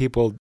see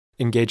people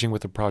engaging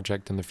with the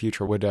project in the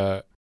future? Would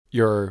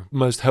your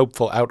most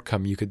hopeful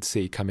outcome you could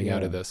see coming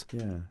out of this?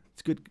 Yeah,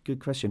 it's a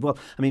good question. Well,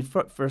 I mean,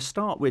 for a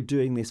start, we're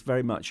doing this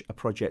very much a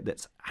project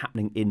that's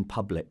happening in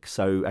public.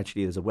 So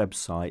actually there's a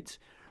website,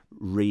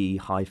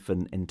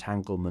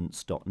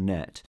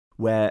 re-entanglements.net,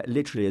 where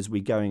literally as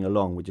we're going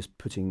along, we're just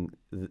putting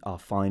our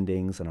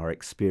findings and our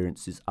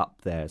experiences up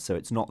there. So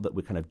it's not that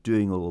we're kind of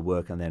doing all the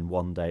work and then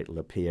one day it'll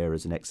appear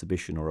as an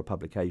exhibition or a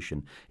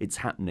publication. It's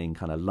happening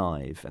kind of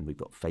live, and we've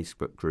got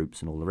Facebook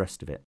groups and all the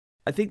rest of it.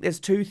 I think there's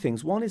two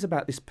things. One is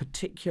about this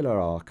particular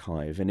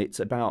archive, and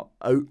it's about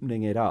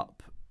opening it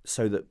up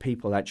so that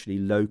people actually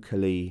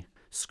locally,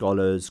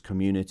 scholars,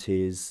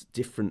 communities,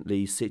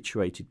 differently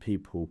situated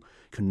people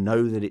can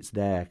know that it's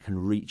there, can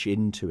reach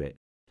into it.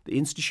 The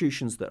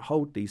institutions that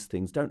hold these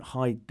things don't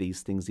hide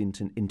these things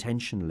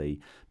intentionally,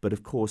 but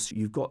of course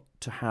you've got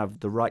to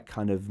have the right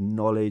kind of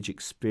knowledge,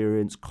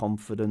 experience,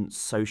 confidence,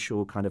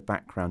 social kind of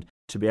background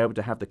to be able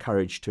to have the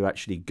courage to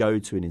actually go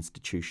to an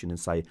institution and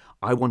say,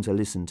 I want to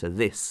listen to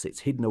this. It's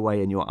hidden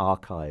away in your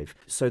archive.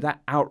 So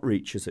that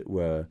outreach, as it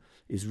were,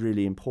 is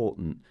really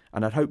important.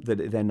 And I'd hope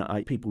that then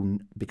people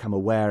become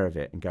aware of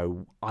it and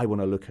go, I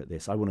want to look at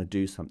this. I want to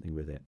do something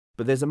with it.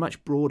 But there's a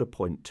much broader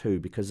point too,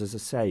 because as I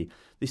say,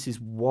 this is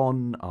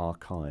one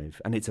archive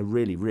and it's a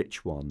really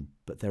rich one,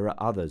 but there are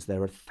others.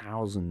 There are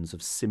thousands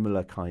of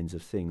similar kinds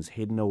of things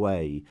hidden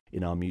away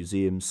in our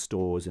museums,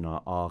 stores, in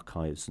our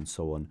archives and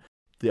so on.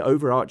 The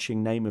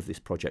overarching name of this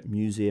project,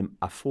 Museum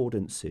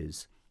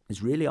Affordances,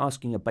 is really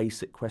asking a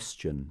basic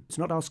question. It's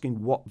not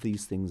asking what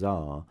these things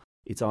are,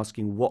 it's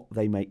asking what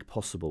they make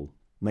possible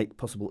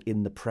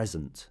in the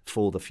present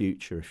for the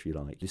future, if you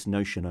like. This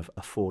notion of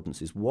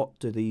affordances. What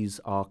do these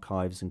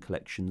archives and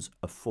collections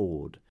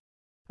afford?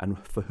 And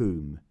for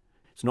whom?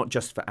 It's not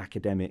just for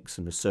academics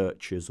and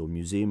researchers or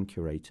museum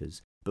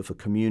curators, but for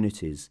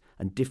communities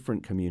and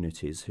different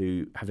communities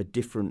who have a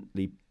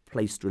differently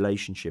placed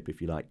relationship,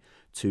 if you like,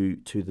 to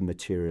the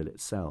material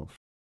itself.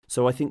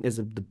 So I think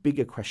the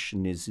bigger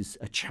question is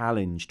a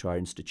challenge to our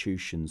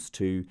institutions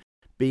to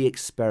be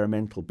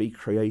experimental, be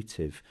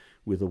creative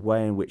with a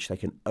way in which they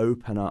can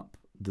open up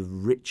the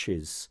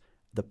riches,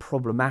 the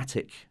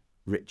problematic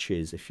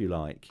riches, if you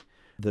like,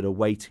 that are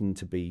waiting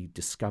to be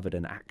discovered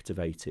and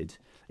activated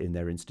in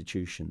their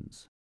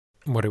institutions.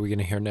 What are we going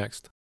to hear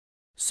next?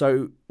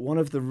 So one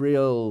of the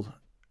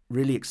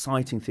really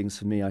exciting things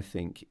for me, I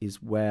think,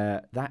 is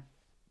where that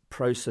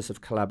process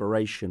of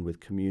collaboration with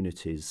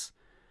communities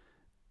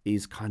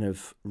is kind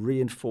of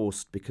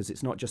reinforced, because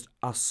it's not just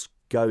us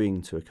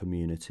going to a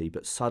community,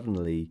 but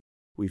suddenly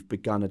we've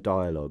begun a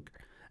dialogue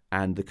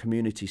and the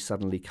community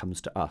suddenly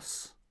comes to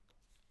us.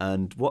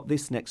 And what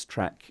this next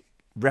track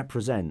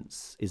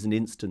represents is an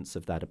instance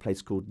of that, a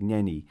place called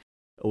Nyeni,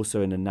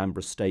 also in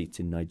Anambra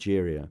State in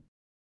Nigeria.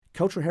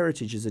 Cultural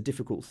heritage is a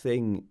difficult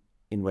thing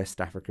in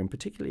West Africa, and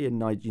particularly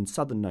in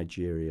southern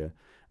Nigeria.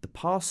 The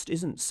past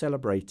isn't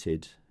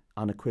celebrated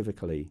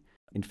unequivocally.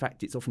 In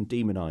fact, it's often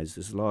demonized.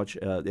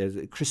 There's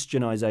a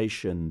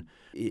Christianization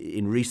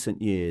in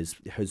recent years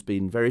has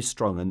been very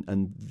strong,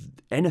 and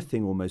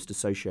anything almost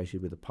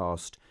associated with the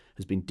past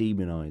has been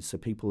demonized. So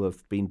people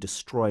have been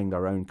destroying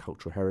their own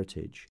cultural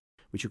heritage,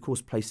 which of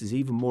course places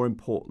even more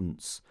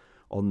importance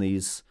on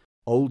these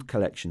old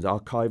collections,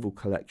 archival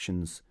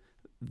collections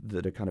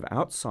that are kind of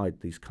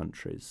outside these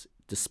countries,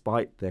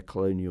 despite their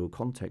colonial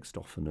context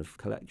often of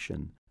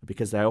collection,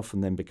 because they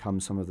often then become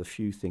some of the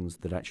few things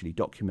that actually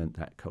document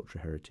that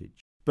cultural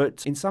heritage.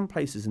 But in some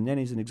places, and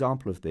Nyeni is an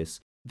example of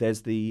this,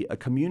 there's a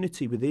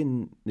community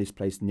within this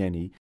place,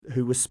 Nyeni,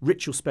 who was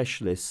ritual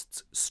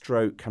specialists,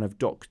 stroke kind of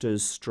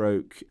doctors,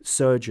 stroke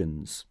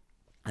surgeons.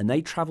 And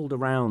they travelled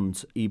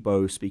around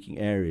Igbo-speaking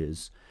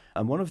areas.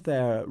 And one of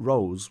their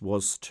roles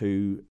was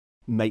to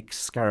make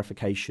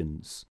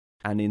scarifications.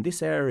 And in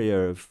this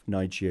area of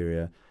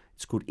Nigeria,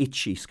 it's called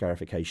Ichi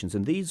scarifications.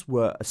 And these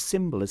were a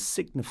symbol as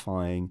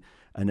signifying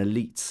an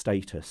elite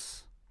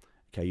status.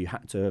 Okay, you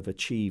had to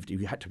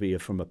be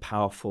from a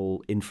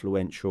powerful,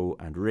 influential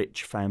and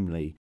rich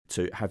family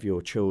to have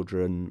your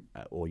children,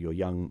 or your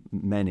young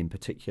men in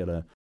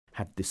particular,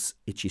 have this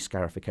Ichi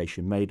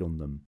scarification made on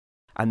them.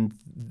 And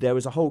there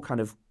was a whole kind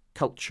of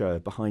culture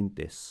behind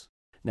this.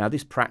 Now,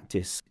 this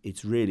practice,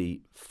 it's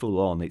really full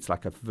on. It's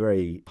like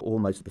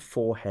almost the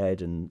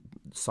forehead and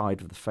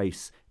side of the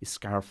face is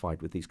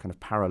scarified with these kind of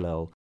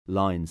parallel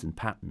lines and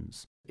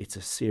patterns. It's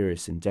a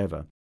serious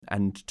endeavour.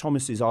 And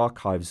Thomas's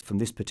archives from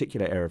this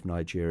particular area of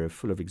Nigeria are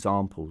full of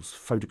examples,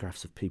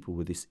 photographs of people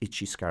with this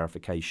Ichi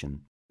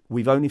scarification.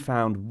 We've only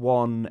found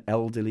one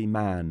elderly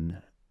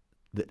man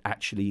that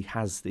actually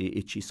has the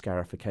Ichi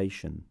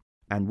scarification.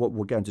 And what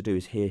we're going to do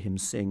is hear him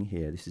sing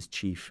here. This is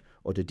Chief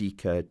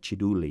Odedika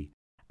Chiduli.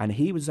 And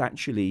he was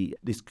actually,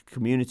 this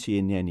community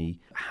in Nyeni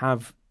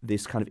have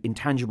this kind of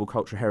intangible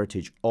cultural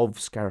heritage of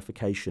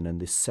scarification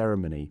and this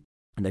ceremony.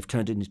 And they've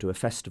turned it into a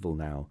festival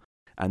now.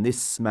 And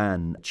this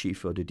man,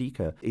 Chief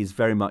Odedika, is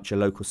very much a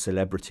local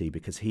celebrity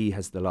because he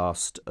has the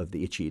last of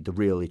the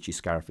real Ichi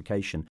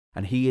scarification.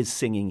 And he is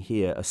singing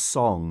here a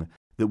song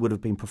that would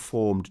have been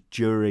performed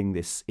during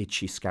this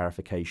Ichi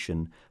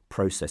scarification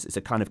process. It's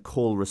a kind of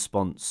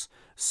call-response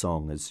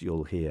song, as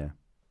you'll hear.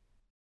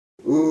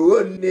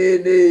 I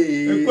make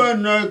a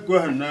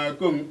novaco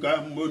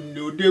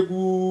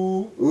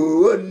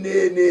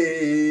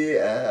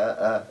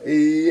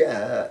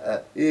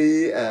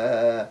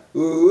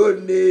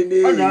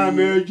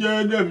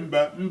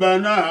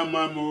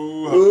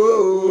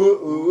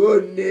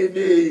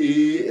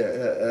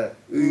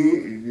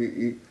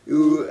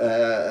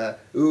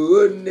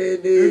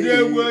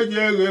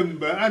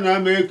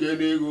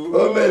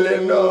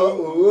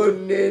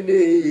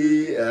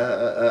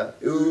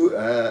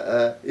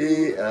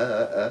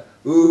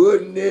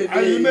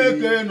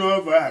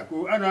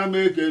and I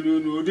make a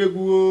no de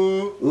go.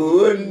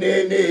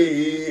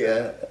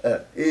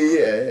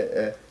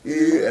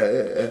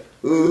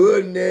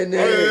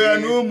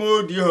 No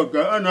more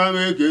dioca and I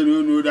make a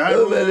no that.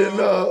 And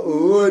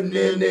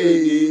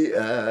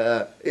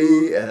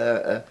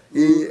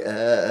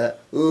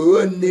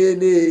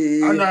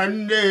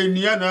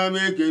I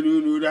make a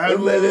no that.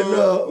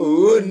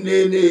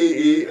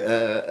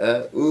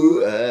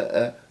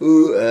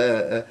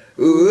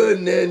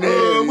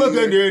 What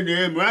can they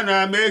name when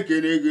I make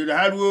it a good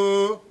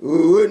hardwo?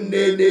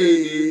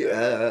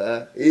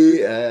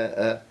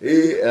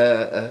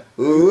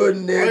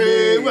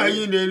 Why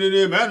you need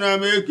a man I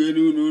make it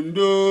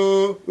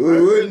undo?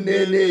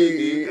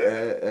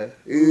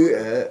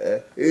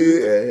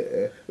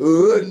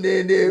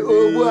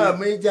 Oh,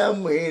 me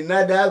jam me,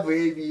 not a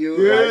baby.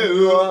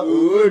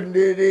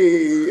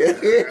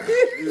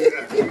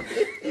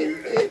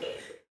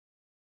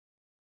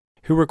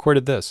 Who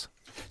recorded this?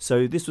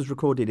 So this was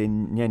recorded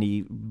in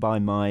Nyeni by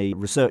my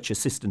research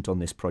assistant on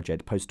this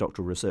project,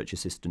 postdoctoral research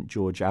assistant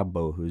George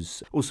Abbo,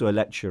 who's also a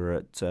lecturer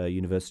at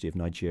University of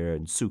Nigeria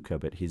in Nsukka,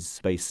 but he's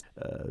based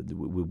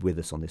with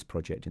us on this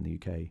project in the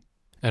UK.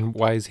 And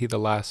why is he the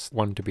last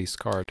one to be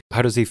scarred?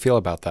 How does he feel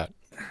about that?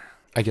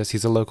 I guess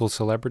he's a local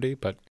celebrity,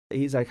 but...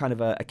 He's a kind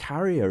of a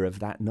carrier of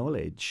that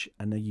knowledge,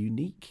 and a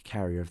unique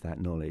carrier of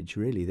that knowledge,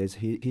 really.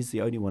 He's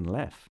the only one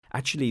left.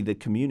 Actually, the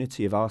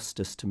community have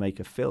asked us to make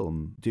a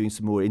film, doing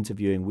some more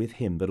interviewing with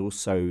him, but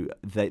also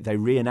they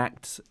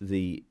reenact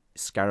the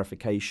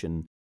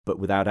scarification, but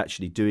without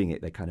actually doing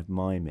it, they kind of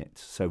mime it.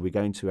 So we're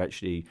going to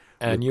actually...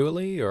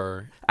 Annually,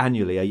 or...?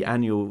 Annually, an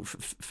annual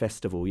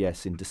festival,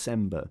 yes, in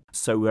December.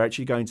 So we're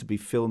actually going to be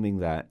filming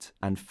that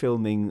and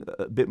filming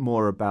a bit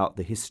more about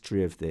the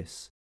history of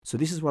this. So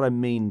this is what I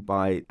mean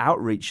by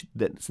outreach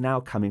that's now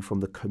coming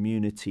from the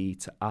community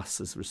to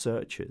us as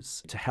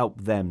researchers to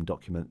help them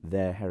document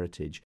their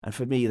heritage. And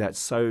for me, that's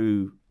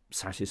so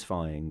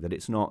satisfying that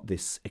it's not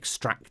this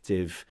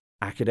extractive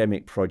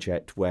academic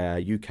project where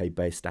a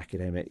UK-based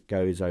academic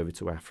goes over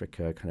to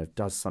Africa, kind of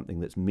does something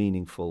that's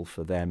meaningful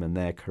for them and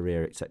their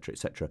career, etc.,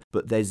 etc.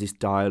 But there's this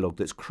dialogue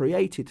that's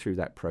created through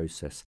that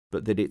process,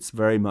 but that it's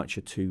very much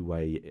a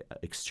two-way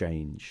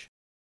exchange.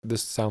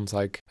 This sounds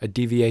like a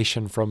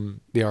deviation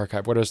from the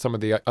archive. What are some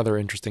of the other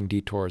interesting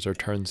detours or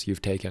turns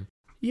you've taken?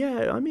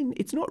 Yeah, I mean,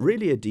 it's not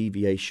really a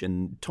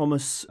deviation.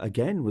 Thomas,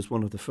 again, was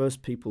one of the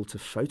first people to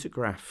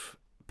photograph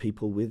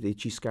people with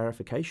Ichi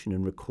scarification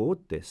and record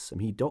this.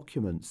 And he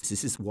documents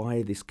this is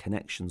why this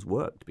connection's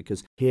worked,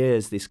 because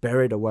here's this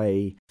buried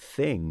away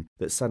thing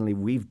that suddenly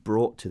we've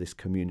brought to this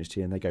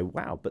community, and they go,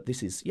 wow, but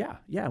this is, yeah,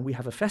 we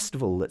have a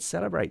festival that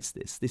celebrates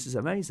this. This is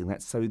amazing.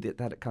 That's so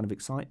that kind of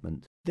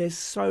excitement. There's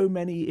so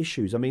many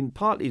issues. I mean,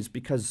 partly it's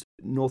because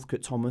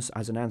Northcote Thomas,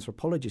 as an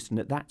anthropologist, and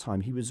at that time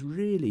he was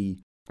really...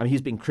 I mean,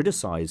 he's been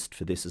criticised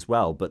for this as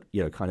well, but,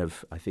 kind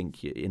of, I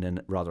think, in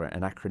a rather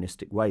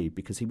anachronistic way,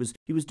 because he was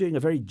doing a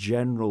very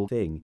general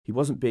thing. He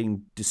wasn't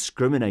being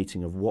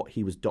discriminating of what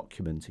he was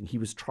documenting. He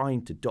was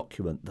trying to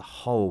document the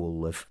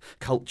whole of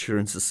culture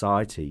and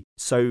society.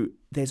 So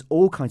there's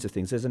all kinds of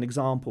things. There's an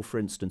example, for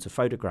instance, a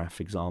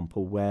photograph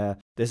example, where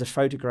there's a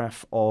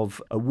photograph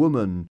of a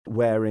woman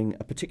wearing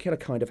a particular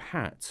kind of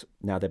hat.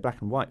 Now, they're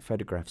black and white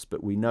photographs,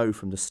 but we know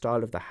from the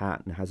style of the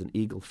hat, and it has an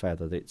eagle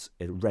feather, that it's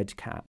a red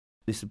cap.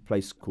 This is a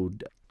place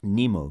called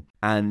Nimo.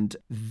 And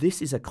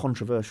this is a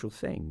controversial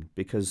thing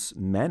because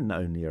men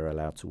only are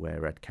allowed to wear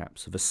red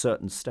caps of a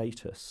certain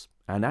status.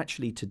 And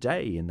actually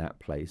today in that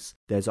place,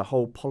 there's a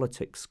whole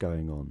politics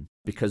going on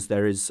because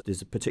there's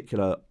a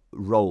particular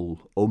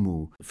role,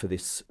 Omu, for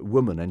this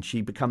woman, and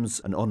she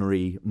becomes an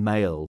honorary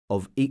male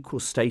of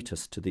equal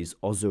status to these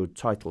Ozo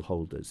title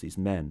holders, these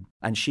men.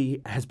 And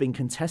she has been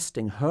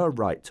contesting her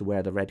right to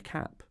wear the red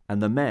cap,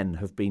 and the men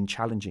have been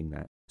challenging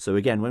that. So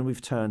again, when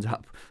we've turned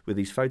up with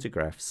these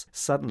photographs,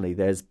 suddenly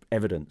there's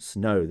evidence.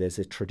 No, there's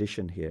a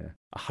tradition here.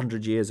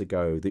 100 years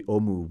ago, the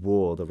Omu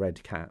wore the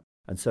red cap.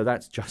 And so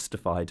that's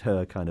justified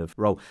her kind of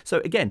role.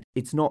 So again,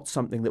 it's not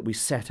something that we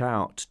set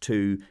out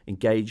to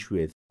engage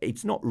with.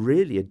 It's not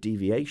really a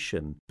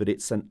deviation, but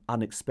it's an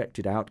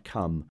unexpected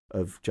outcome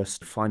of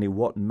just finding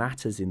what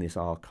matters in this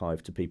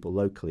archive to people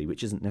locally,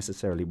 which isn't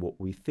necessarily what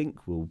we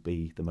think will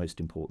be the most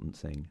important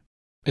thing.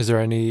 Is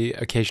there any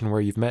occasion where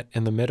you've met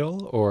in the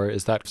middle, or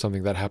is that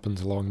something that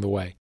happens along the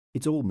way?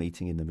 It's all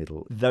meeting in the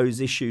middle.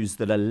 Those issues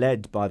that are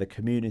led by the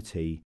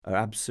community are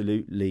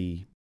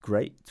absolutely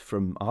great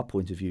from our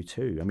point of view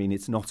too. I mean,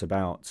 it's not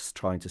about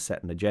trying to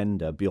set an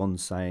agenda beyond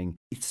saying,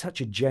 it's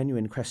such a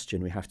genuine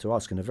question we have to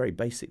ask, and a very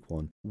basic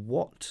one.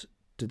 What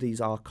do these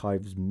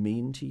archives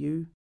mean to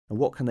you? And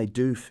what can they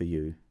do for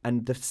you?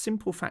 And the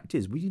simple fact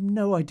is, we have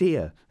no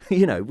idea.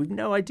 We've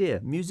no idea.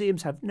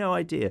 Museums have no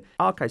idea.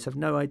 Archives have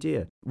no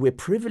idea. We're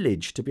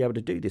privileged to be able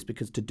to do this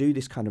because to do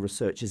this kind of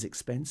research is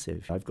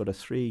expensive. I've got a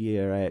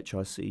 3-year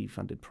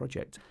AHRC-funded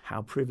project.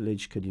 How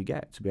privileged can you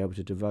get to be able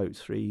to devote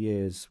 3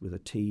 years with a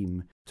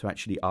team to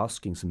actually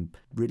asking some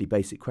really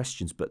basic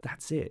questions? But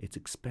that's it. It's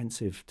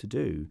expensive to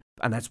do.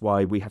 And that's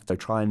why we have to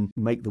try and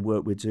make the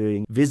work we're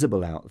doing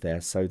visible out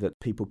there so that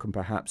people can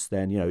perhaps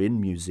then,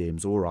 in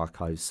museums or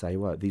archives say,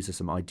 well, these are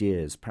some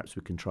ideas. Perhaps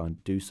we can try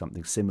and do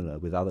something similar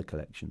with other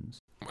collections.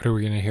 What are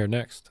we going to hear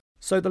next?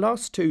 So the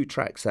last 2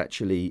 tracks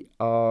actually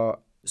are...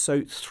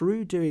 So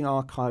through doing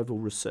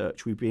archival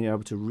research, we've been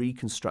able to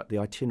reconstruct the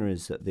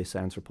itineraries that this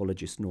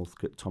anthropologist,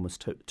 Northcote Thomas,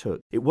 took.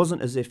 It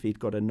wasn't as if he'd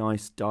got a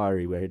nice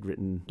diary where he'd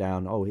written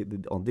down,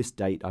 on this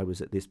date I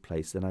was at this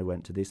place, then I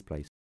went to this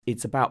place.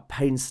 It's about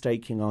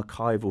painstaking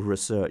archival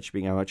research,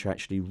 being able to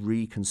actually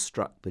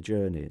reconstruct the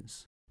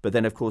journeys. But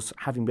then, of course,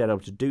 having been able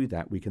to do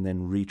that, we can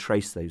then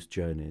retrace those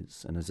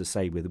journeys. And as I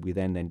say, we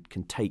then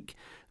can take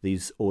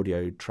these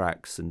audio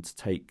tracks and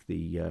take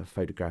the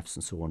photographs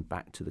and so on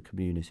back to the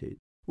community.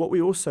 What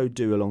we also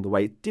do along the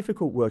way,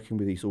 difficult working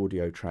with these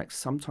audio tracks,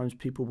 sometimes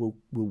people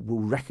will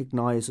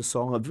recognise a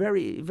song,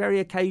 very, very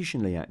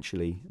occasionally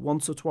actually.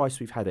 Once or twice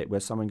we've had it where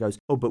someone goes,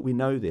 oh, but we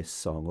know this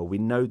song or we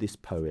know this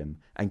poem,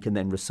 and can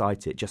then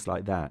recite it just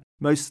like that.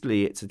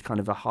 Mostly it's a kind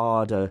of a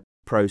harder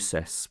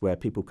process where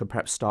people can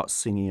perhaps start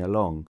singing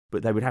along,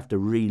 but they would have to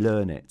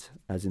relearn it,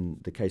 as in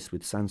the case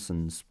with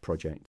Sanson's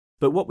project.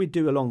 But what we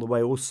do along the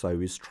way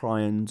also is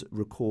try and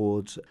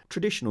record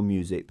traditional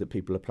music that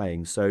people are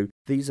playing. So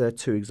these are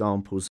 2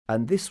 examples.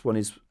 And this one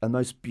is a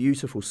most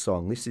beautiful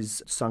song. This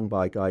is sung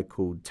by a guy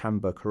called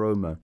Tamba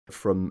Koroma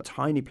from a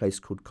tiny place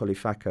called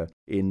Kolifaka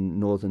in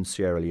northern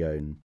Sierra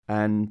Leone.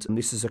 And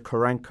this is a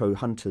Koranko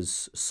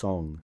hunter's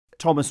song.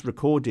 Thomas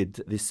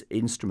recorded this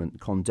instrument,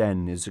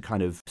 konden, is a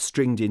kind of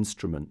stringed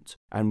instrument.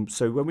 And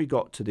so when we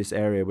got to this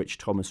area which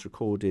Thomas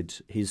recorded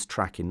his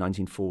track in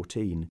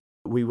 1914,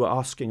 we were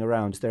asking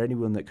around, is there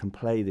anyone that can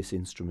play this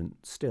instrument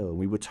still? And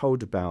we were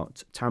told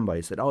about Tamba.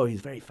 He said, oh,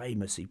 he's very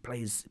famous. He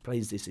plays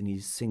this and he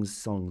sings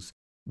songs.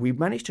 We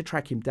managed to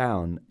track him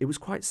down. It was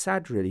quite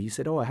sad, really. He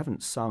said, oh, I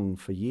haven't sung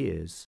for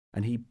years.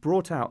 And he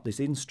brought out this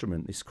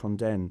instrument, this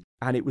konden,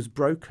 and it was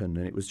broken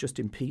and it was just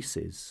in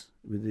pieces.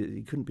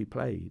 It couldn't be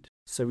played.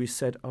 So we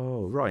said,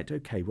 oh, right,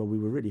 okay, well, we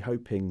were really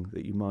hoping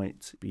that you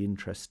might be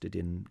interested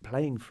in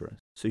playing for us.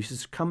 So he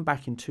says, come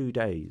back in 2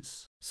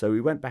 days. So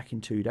we went back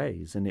in 2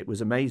 days, and it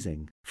was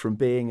amazing. From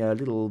being a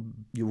little,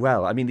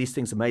 these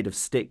things are made of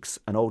sticks,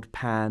 an old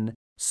pan,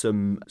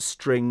 some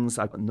strings.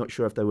 I'm not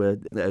sure if there were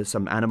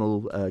some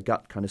animal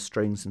gut kind of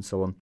strings and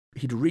so on.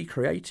 He'd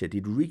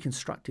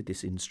reconstructed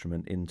this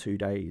instrument in 2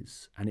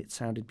 days, and it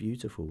sounded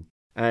beautiful.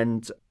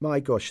 And my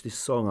gosh, this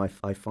song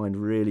I find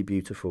really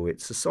beautiful.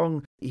 It's a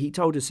song, he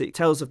told us, it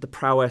tells of the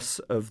prowess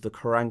of the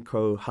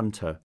Koranko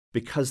hunter,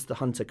 because the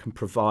hunter can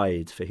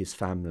provide for his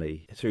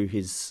family through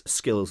his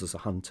skills as a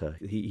hunter.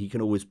 He can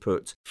always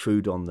put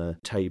food on the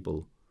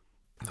table.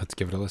 Let's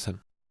give it a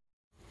listen.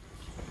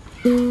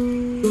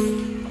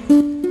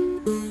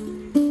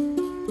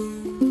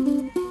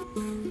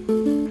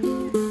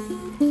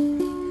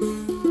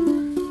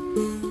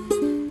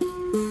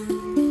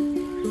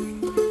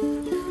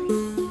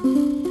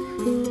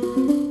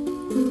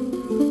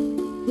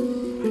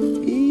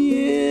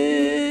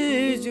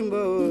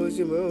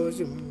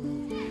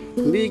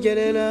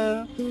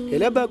 Bigelela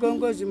elaba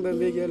kongo simba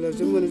bigela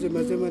simone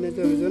simane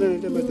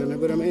zona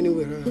brama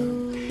anywhere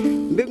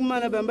big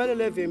man bambala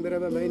le fimbra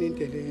bamba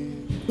intele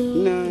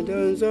na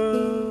danzo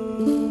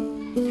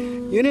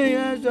yune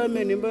ya so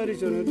many body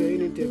so no day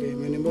intele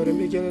many body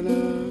bigelela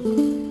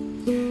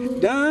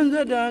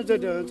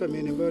danzo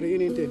many body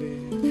intele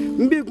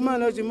big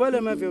man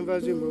simbola ma fimba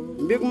simbo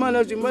big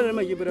man simbola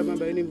ma yibra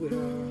bamba anywhere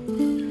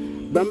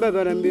bamba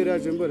barambira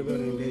simbola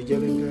baramba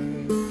bigelela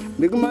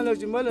big man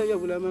simbola ya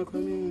bulama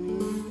komi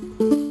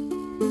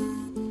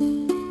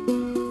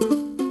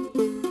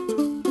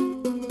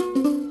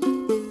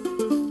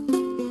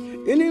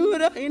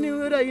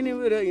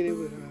Inibura,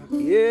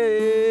 yeah,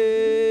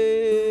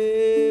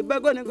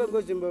 bagone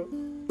go simbo.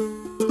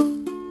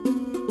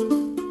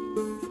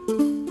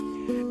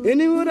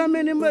 Inibura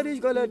many bodies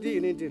gola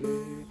din intele.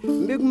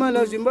 Big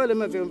mala symbol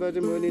ma femba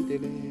simbo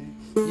intele.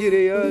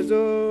 Jire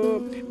yazo,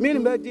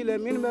 min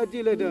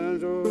batile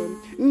danzo.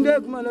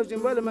 Ndak mala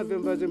symbol ma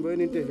femba simbo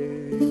intele.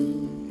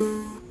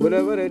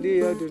 Whatever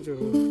dia to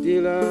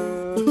tila.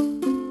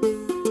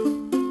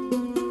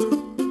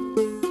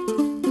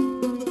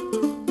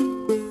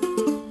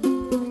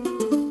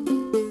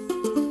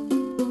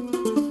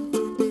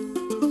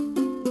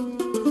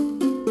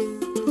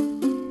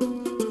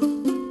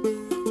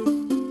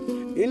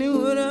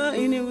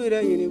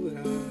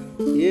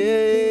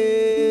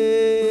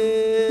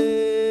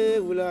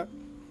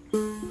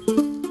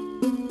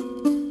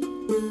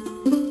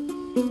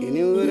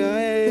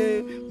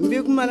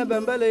 mala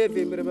bambala ye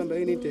fimbra bamba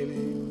ini tele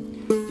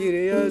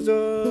jire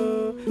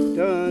yazo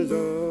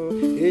danzo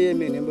ye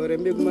mene bore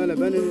mbik mala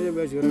banene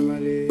bajura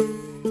male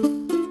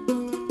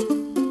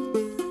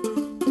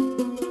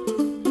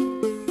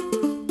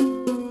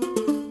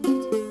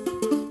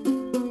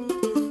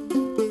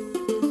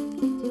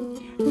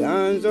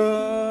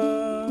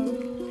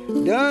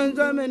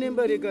danzo mene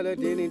bari kala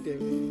tini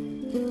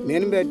tele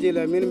men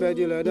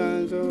betila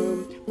danzo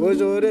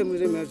wozore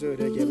muze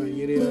masore kema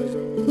jire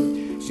yazo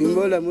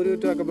Simbola muri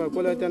utaka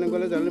bakola tana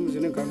kola zalim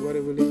zine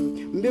kangore buli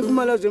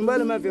mbikumala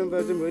zimbala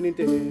mafemba zimboni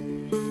tele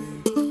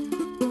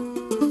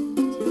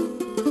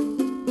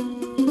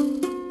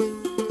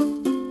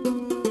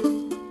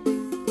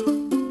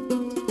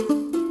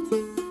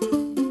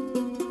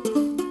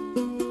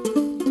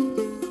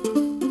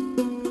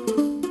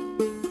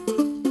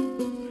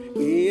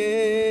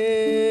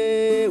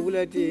iye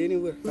ulatini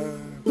wura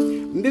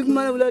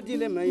mbikumala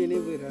ulatile mayini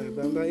wura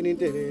bamba ini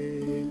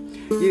tele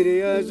jire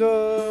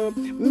yazo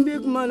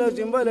mbik mala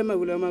zimbala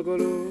magula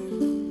makolo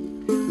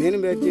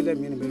min betila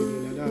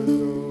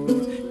dango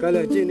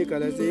kala chini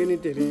kala sini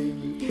tere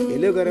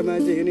ele garama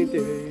sini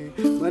tere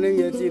manen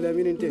yatila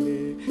min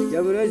tere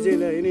yabra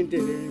jela ini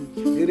tere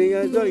jire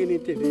yazo ini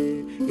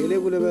tere ele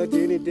gula ba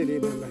chini tere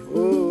baba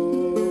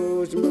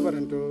o simba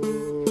paranto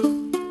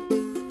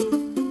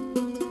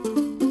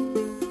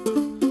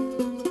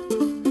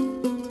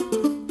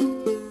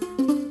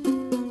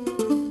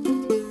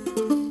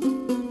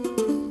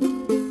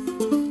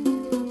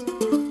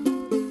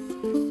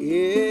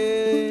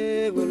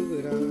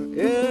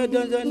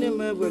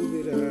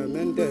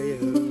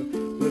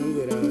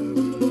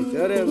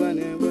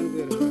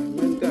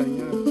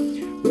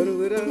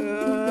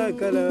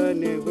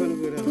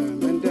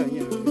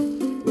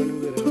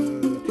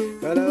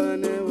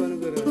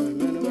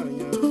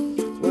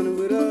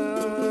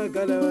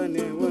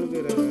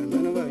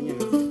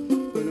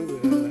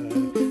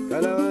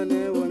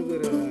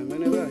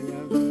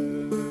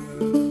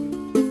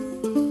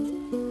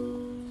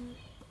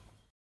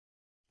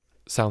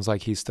Sounds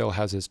like he still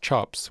has his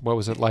chops. What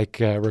was it like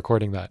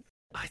recording that?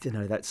 I don't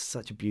know, that's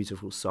such a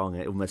beautiful song.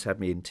 It almost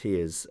had me in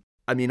tears.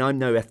 I mean, I'm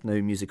no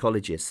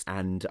ethnomusicologist,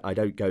 and I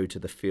don't go to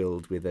the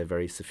field with a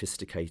very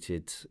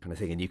sophisticated kind of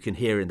thing. And you can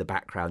hear in the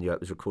background, it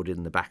was recorded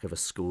in the back of a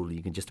school,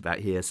 you can just about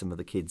hear some of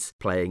the kids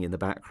playing in the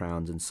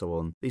background and so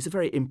on. These are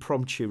very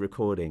impromptu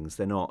recordings.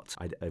 They're not,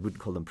 I wouldn't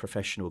call them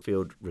professional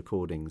field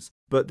recordings,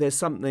 but there's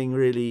something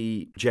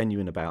really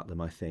genuine about them,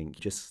 I think.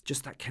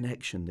 Just that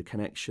connection, the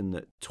connection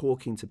that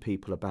talking to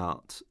people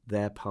about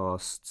their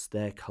pasts,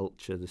 their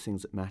culture, the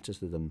things that matter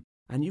to them.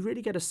 And you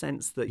really get a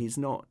sense that he's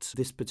not,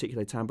 this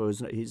particular Tambo,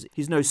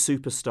 he's no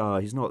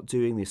superstar, he's not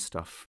doing this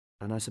stuff.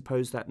 And I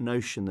suppose that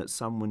notion that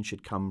someone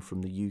should come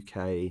from the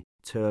UK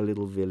to a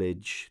little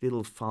village,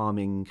 little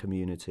farming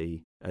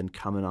community, and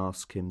come and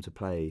ask him to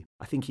play.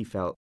 I think he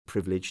felt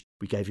privileged.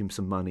 We gave him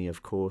some money,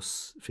 of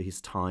course, for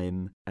his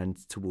time and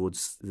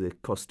towards the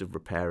cost of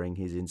repairing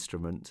his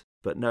instrument.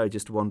 But no,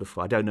 just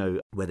wonderful. I don't know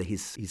whether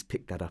he's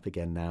picked that up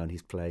again now and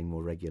he's playing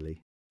more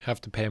regularly.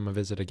 Have to pay him a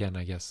visit again,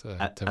 I guess,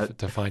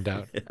 to find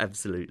out.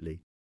 Absolutely.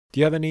 Do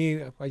you have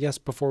any, I guess,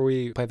 before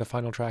we play the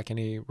final track,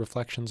 any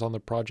reflections on the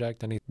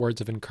project, any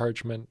words of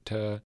encouragement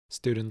to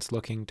students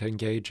looking to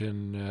engage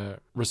in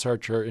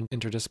research or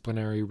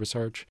interdisciplinary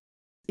research?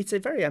 It's a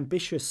very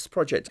ambitious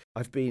project.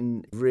 I've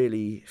been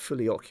really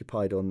fully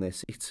occupied on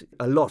this. It's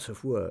a lot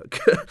of work.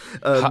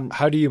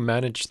 How do you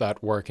manage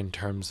that work in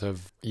terms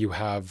of you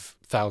have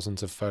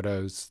thousands of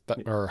photos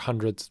or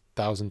hundreds,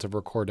 thousands of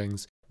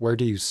recordings? Where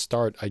do you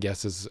start, I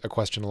guess, is a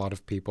question a lot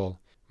of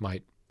people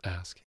might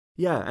ask.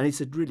 Yeah, and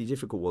it's a really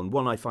difficult one.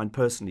 One I find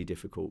personally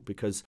difficult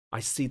because I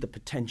see the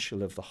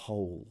potential of the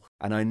whole.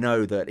 And I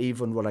know that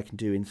even what I can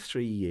do in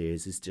 3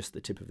 years is just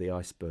the tip of the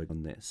iceberg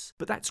on this.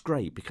 But that's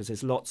great because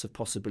there's lots of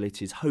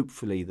possibilities,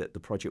 hopefully, that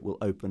the project will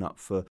open up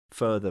for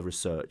further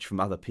research from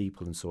other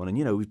people and so on. And,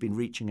 you know, we've been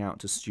reaching out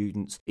to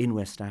students in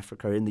West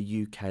Africa, in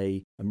the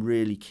UK. I'm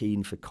really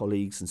keen for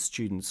colleagues and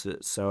students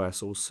at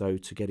SOAS also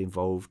to get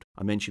involved.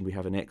 I mentioned we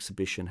have an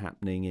exhibition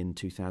happening in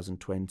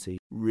 2020.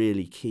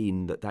 Really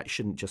keen that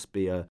shouldn't just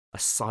be a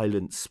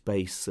silent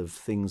space of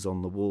things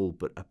on the wall,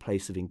 but a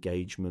place of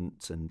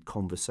engagement and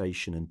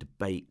conversation and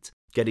debate,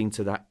 getting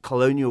to that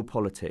colonial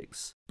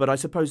politics. But I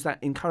suppose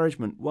that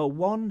encouragement, well,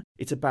 one,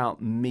 it's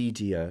about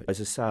media. As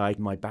I say,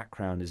 my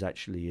background is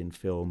actually in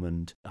film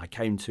and I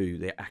came to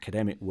the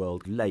academic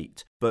world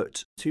late.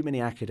 But too many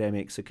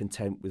academics are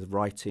content with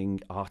writing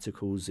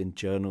articles in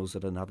journals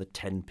that another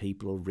 10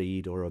 people will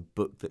read or a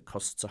book that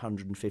costs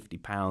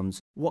 £150.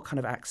 What kind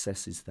of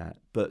access is that?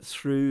 But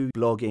through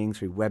blogging,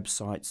 through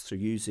websites, through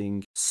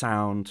using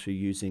sound, through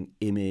using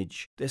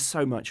image, there's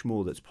so much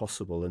more that's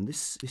possible. And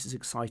this is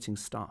exciting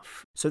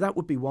stuff. So that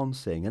would be one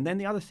thing. And then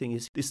the other thing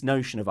is this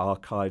notion of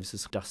archives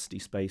as dusty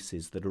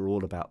spaces that are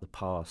all about the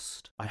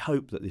past. I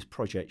hope that this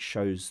project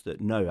shows that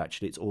no,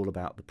 actually it's all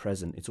about the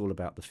present, it's all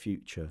about the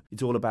future.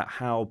 It's all about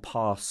how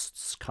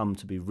pasts come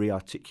to be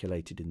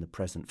re-articulated in the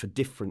present for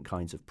different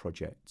kinds of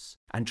projects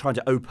and trying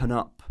to open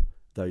up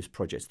those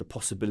projects, the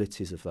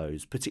possibilities of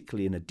those,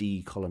 particularly in a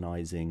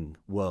decolonizing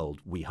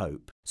world, we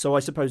hope. So I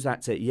suppose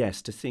that's it,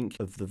 yes, to think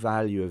of the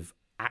value of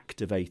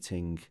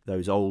activating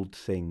those old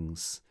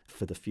things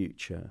for the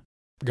future.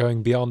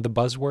 Going beyond the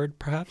buzzword,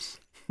 perhaps?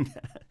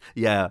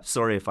 Yeah,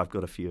 sorry if I've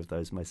got a few of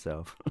those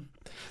myself.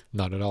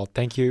 Not at all.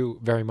 Thank you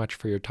very much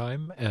for your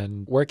time.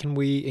 And where can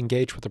we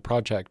engage with the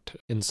project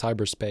in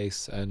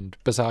cyberspace and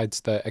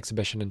besides the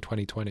exhibition in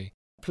 2020?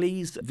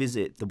 Please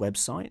visit the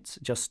website.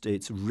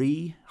 It's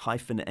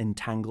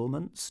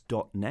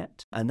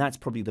re-entanglements.net. And that's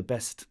probably the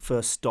best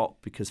first stop,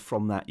 because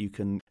from that you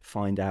can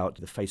find out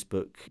the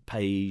Facebook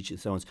page and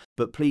so on.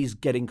 But please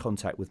get in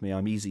contact with me.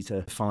 I'm easy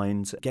to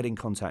find. Get in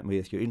contact with me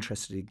if you're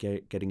interested in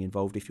getting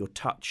involved. If you're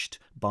touched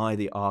by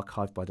the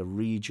archive, by the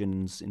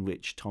regions in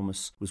which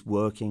Thomas was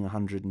working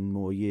 100 and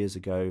more years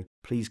ago,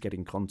 please get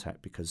in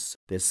contact, because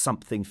there's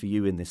something for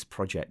you in this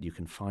project. You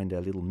can find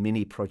a little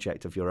mini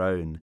project of your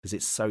own, because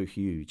it's so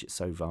huge, it's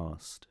so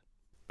vast.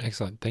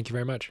 Excellent. Thank you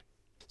very much.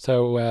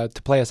 So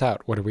to play us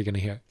out, what are we going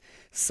to hear?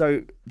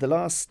 So the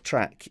last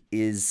track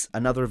is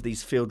another of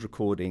these field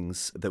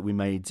recordings that we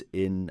made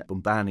in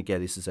Bumbane.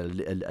 Again, this is a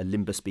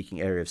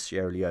Limba-speaking area of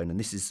Sierra Leone, and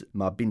this is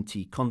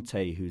Mabinti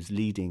Conte who's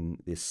leading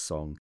this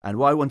song. And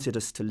why I wanted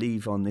us to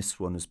leave on this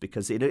one is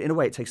because in a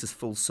way it takes us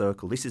full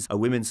circle. This is a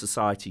Women's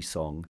Society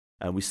song.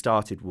 And we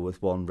started with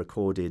one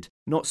recorded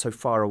not so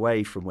far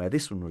away from where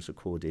this one was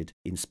recorded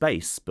in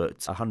space,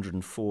 but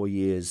 104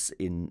 years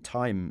in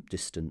time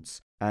distance.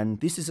 And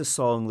this is a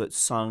song that's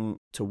sung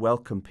to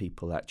welcome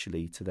people,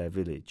 actually, to their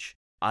village.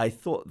 I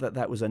thought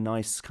that was a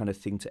nice kind of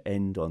thing to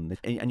end on.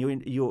 And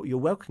you're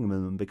welcoming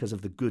them because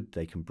of the good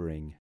they can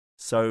bring.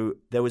 So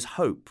there was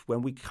hope.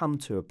 When we come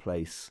to a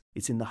place,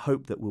 it's in the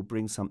hope that we'll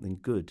bring something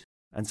good.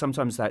 And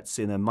sometimes that's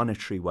in a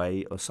monetary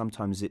way, or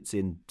sometimes it's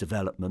in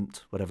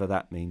development, whatever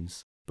that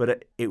means.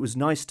 But it was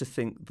nice to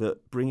think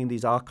that bringing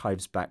these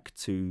archives back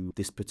to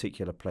this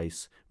particular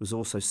place was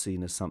also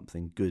seen as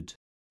something good.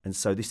 And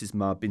so this is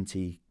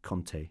Mabinti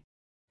Conte.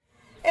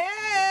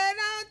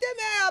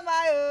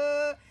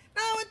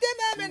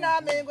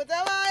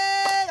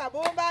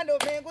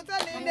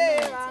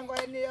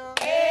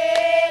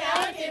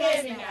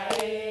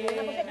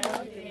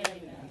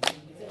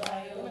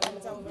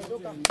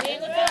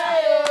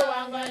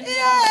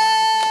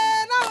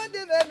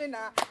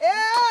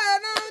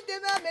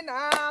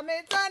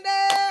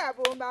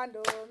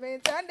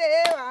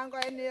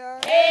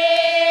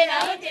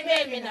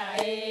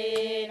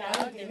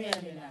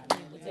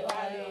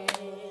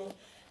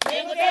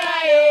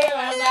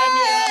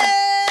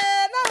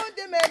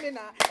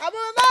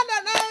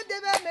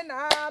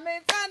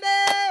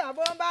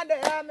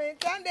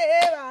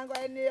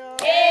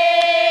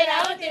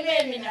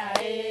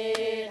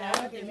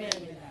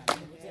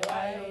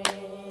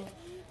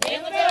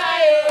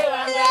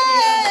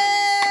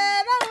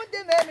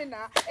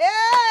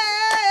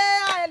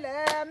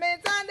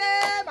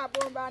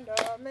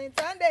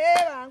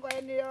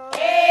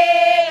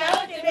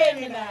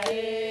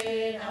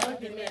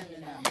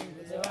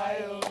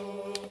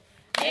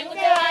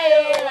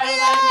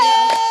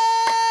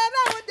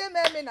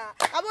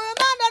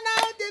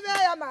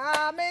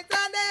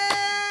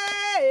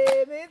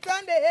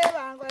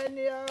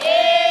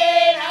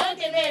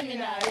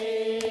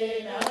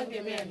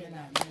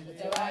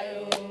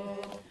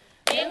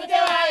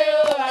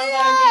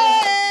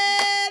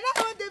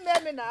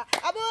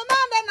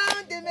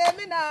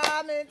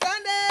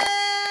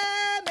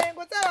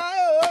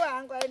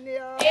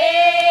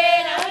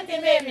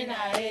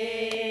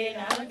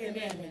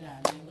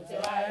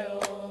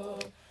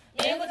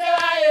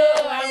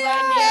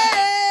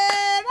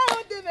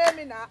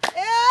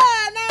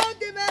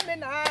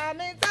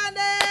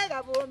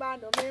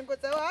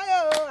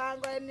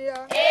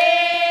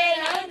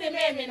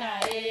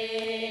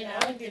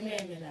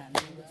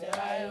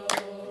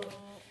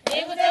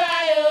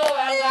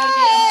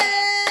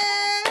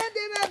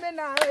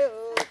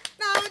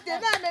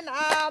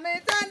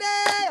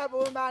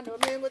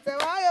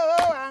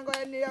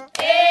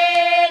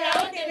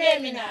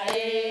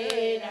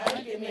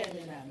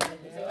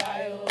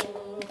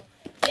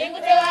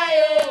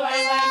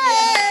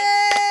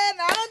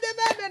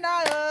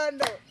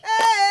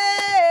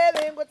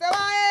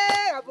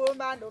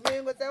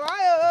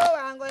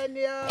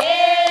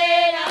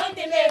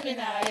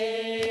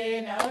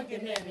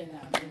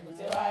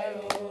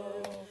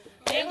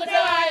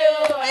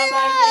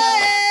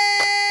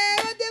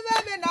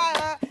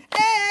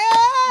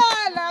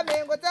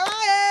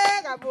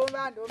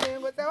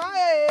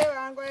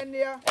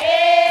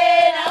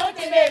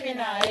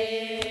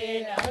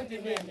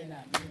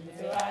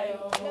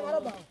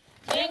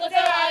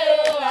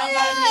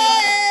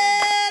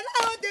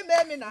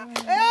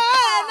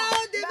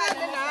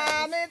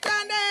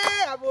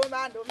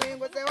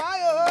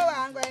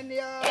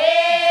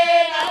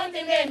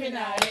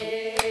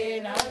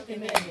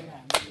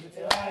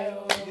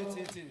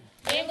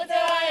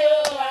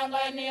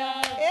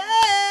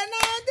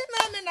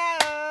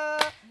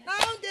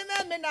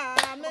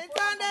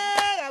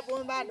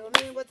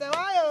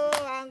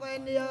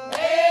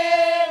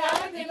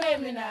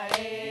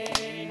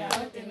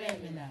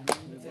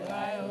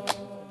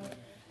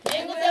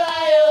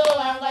 yo,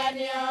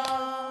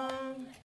 Angania.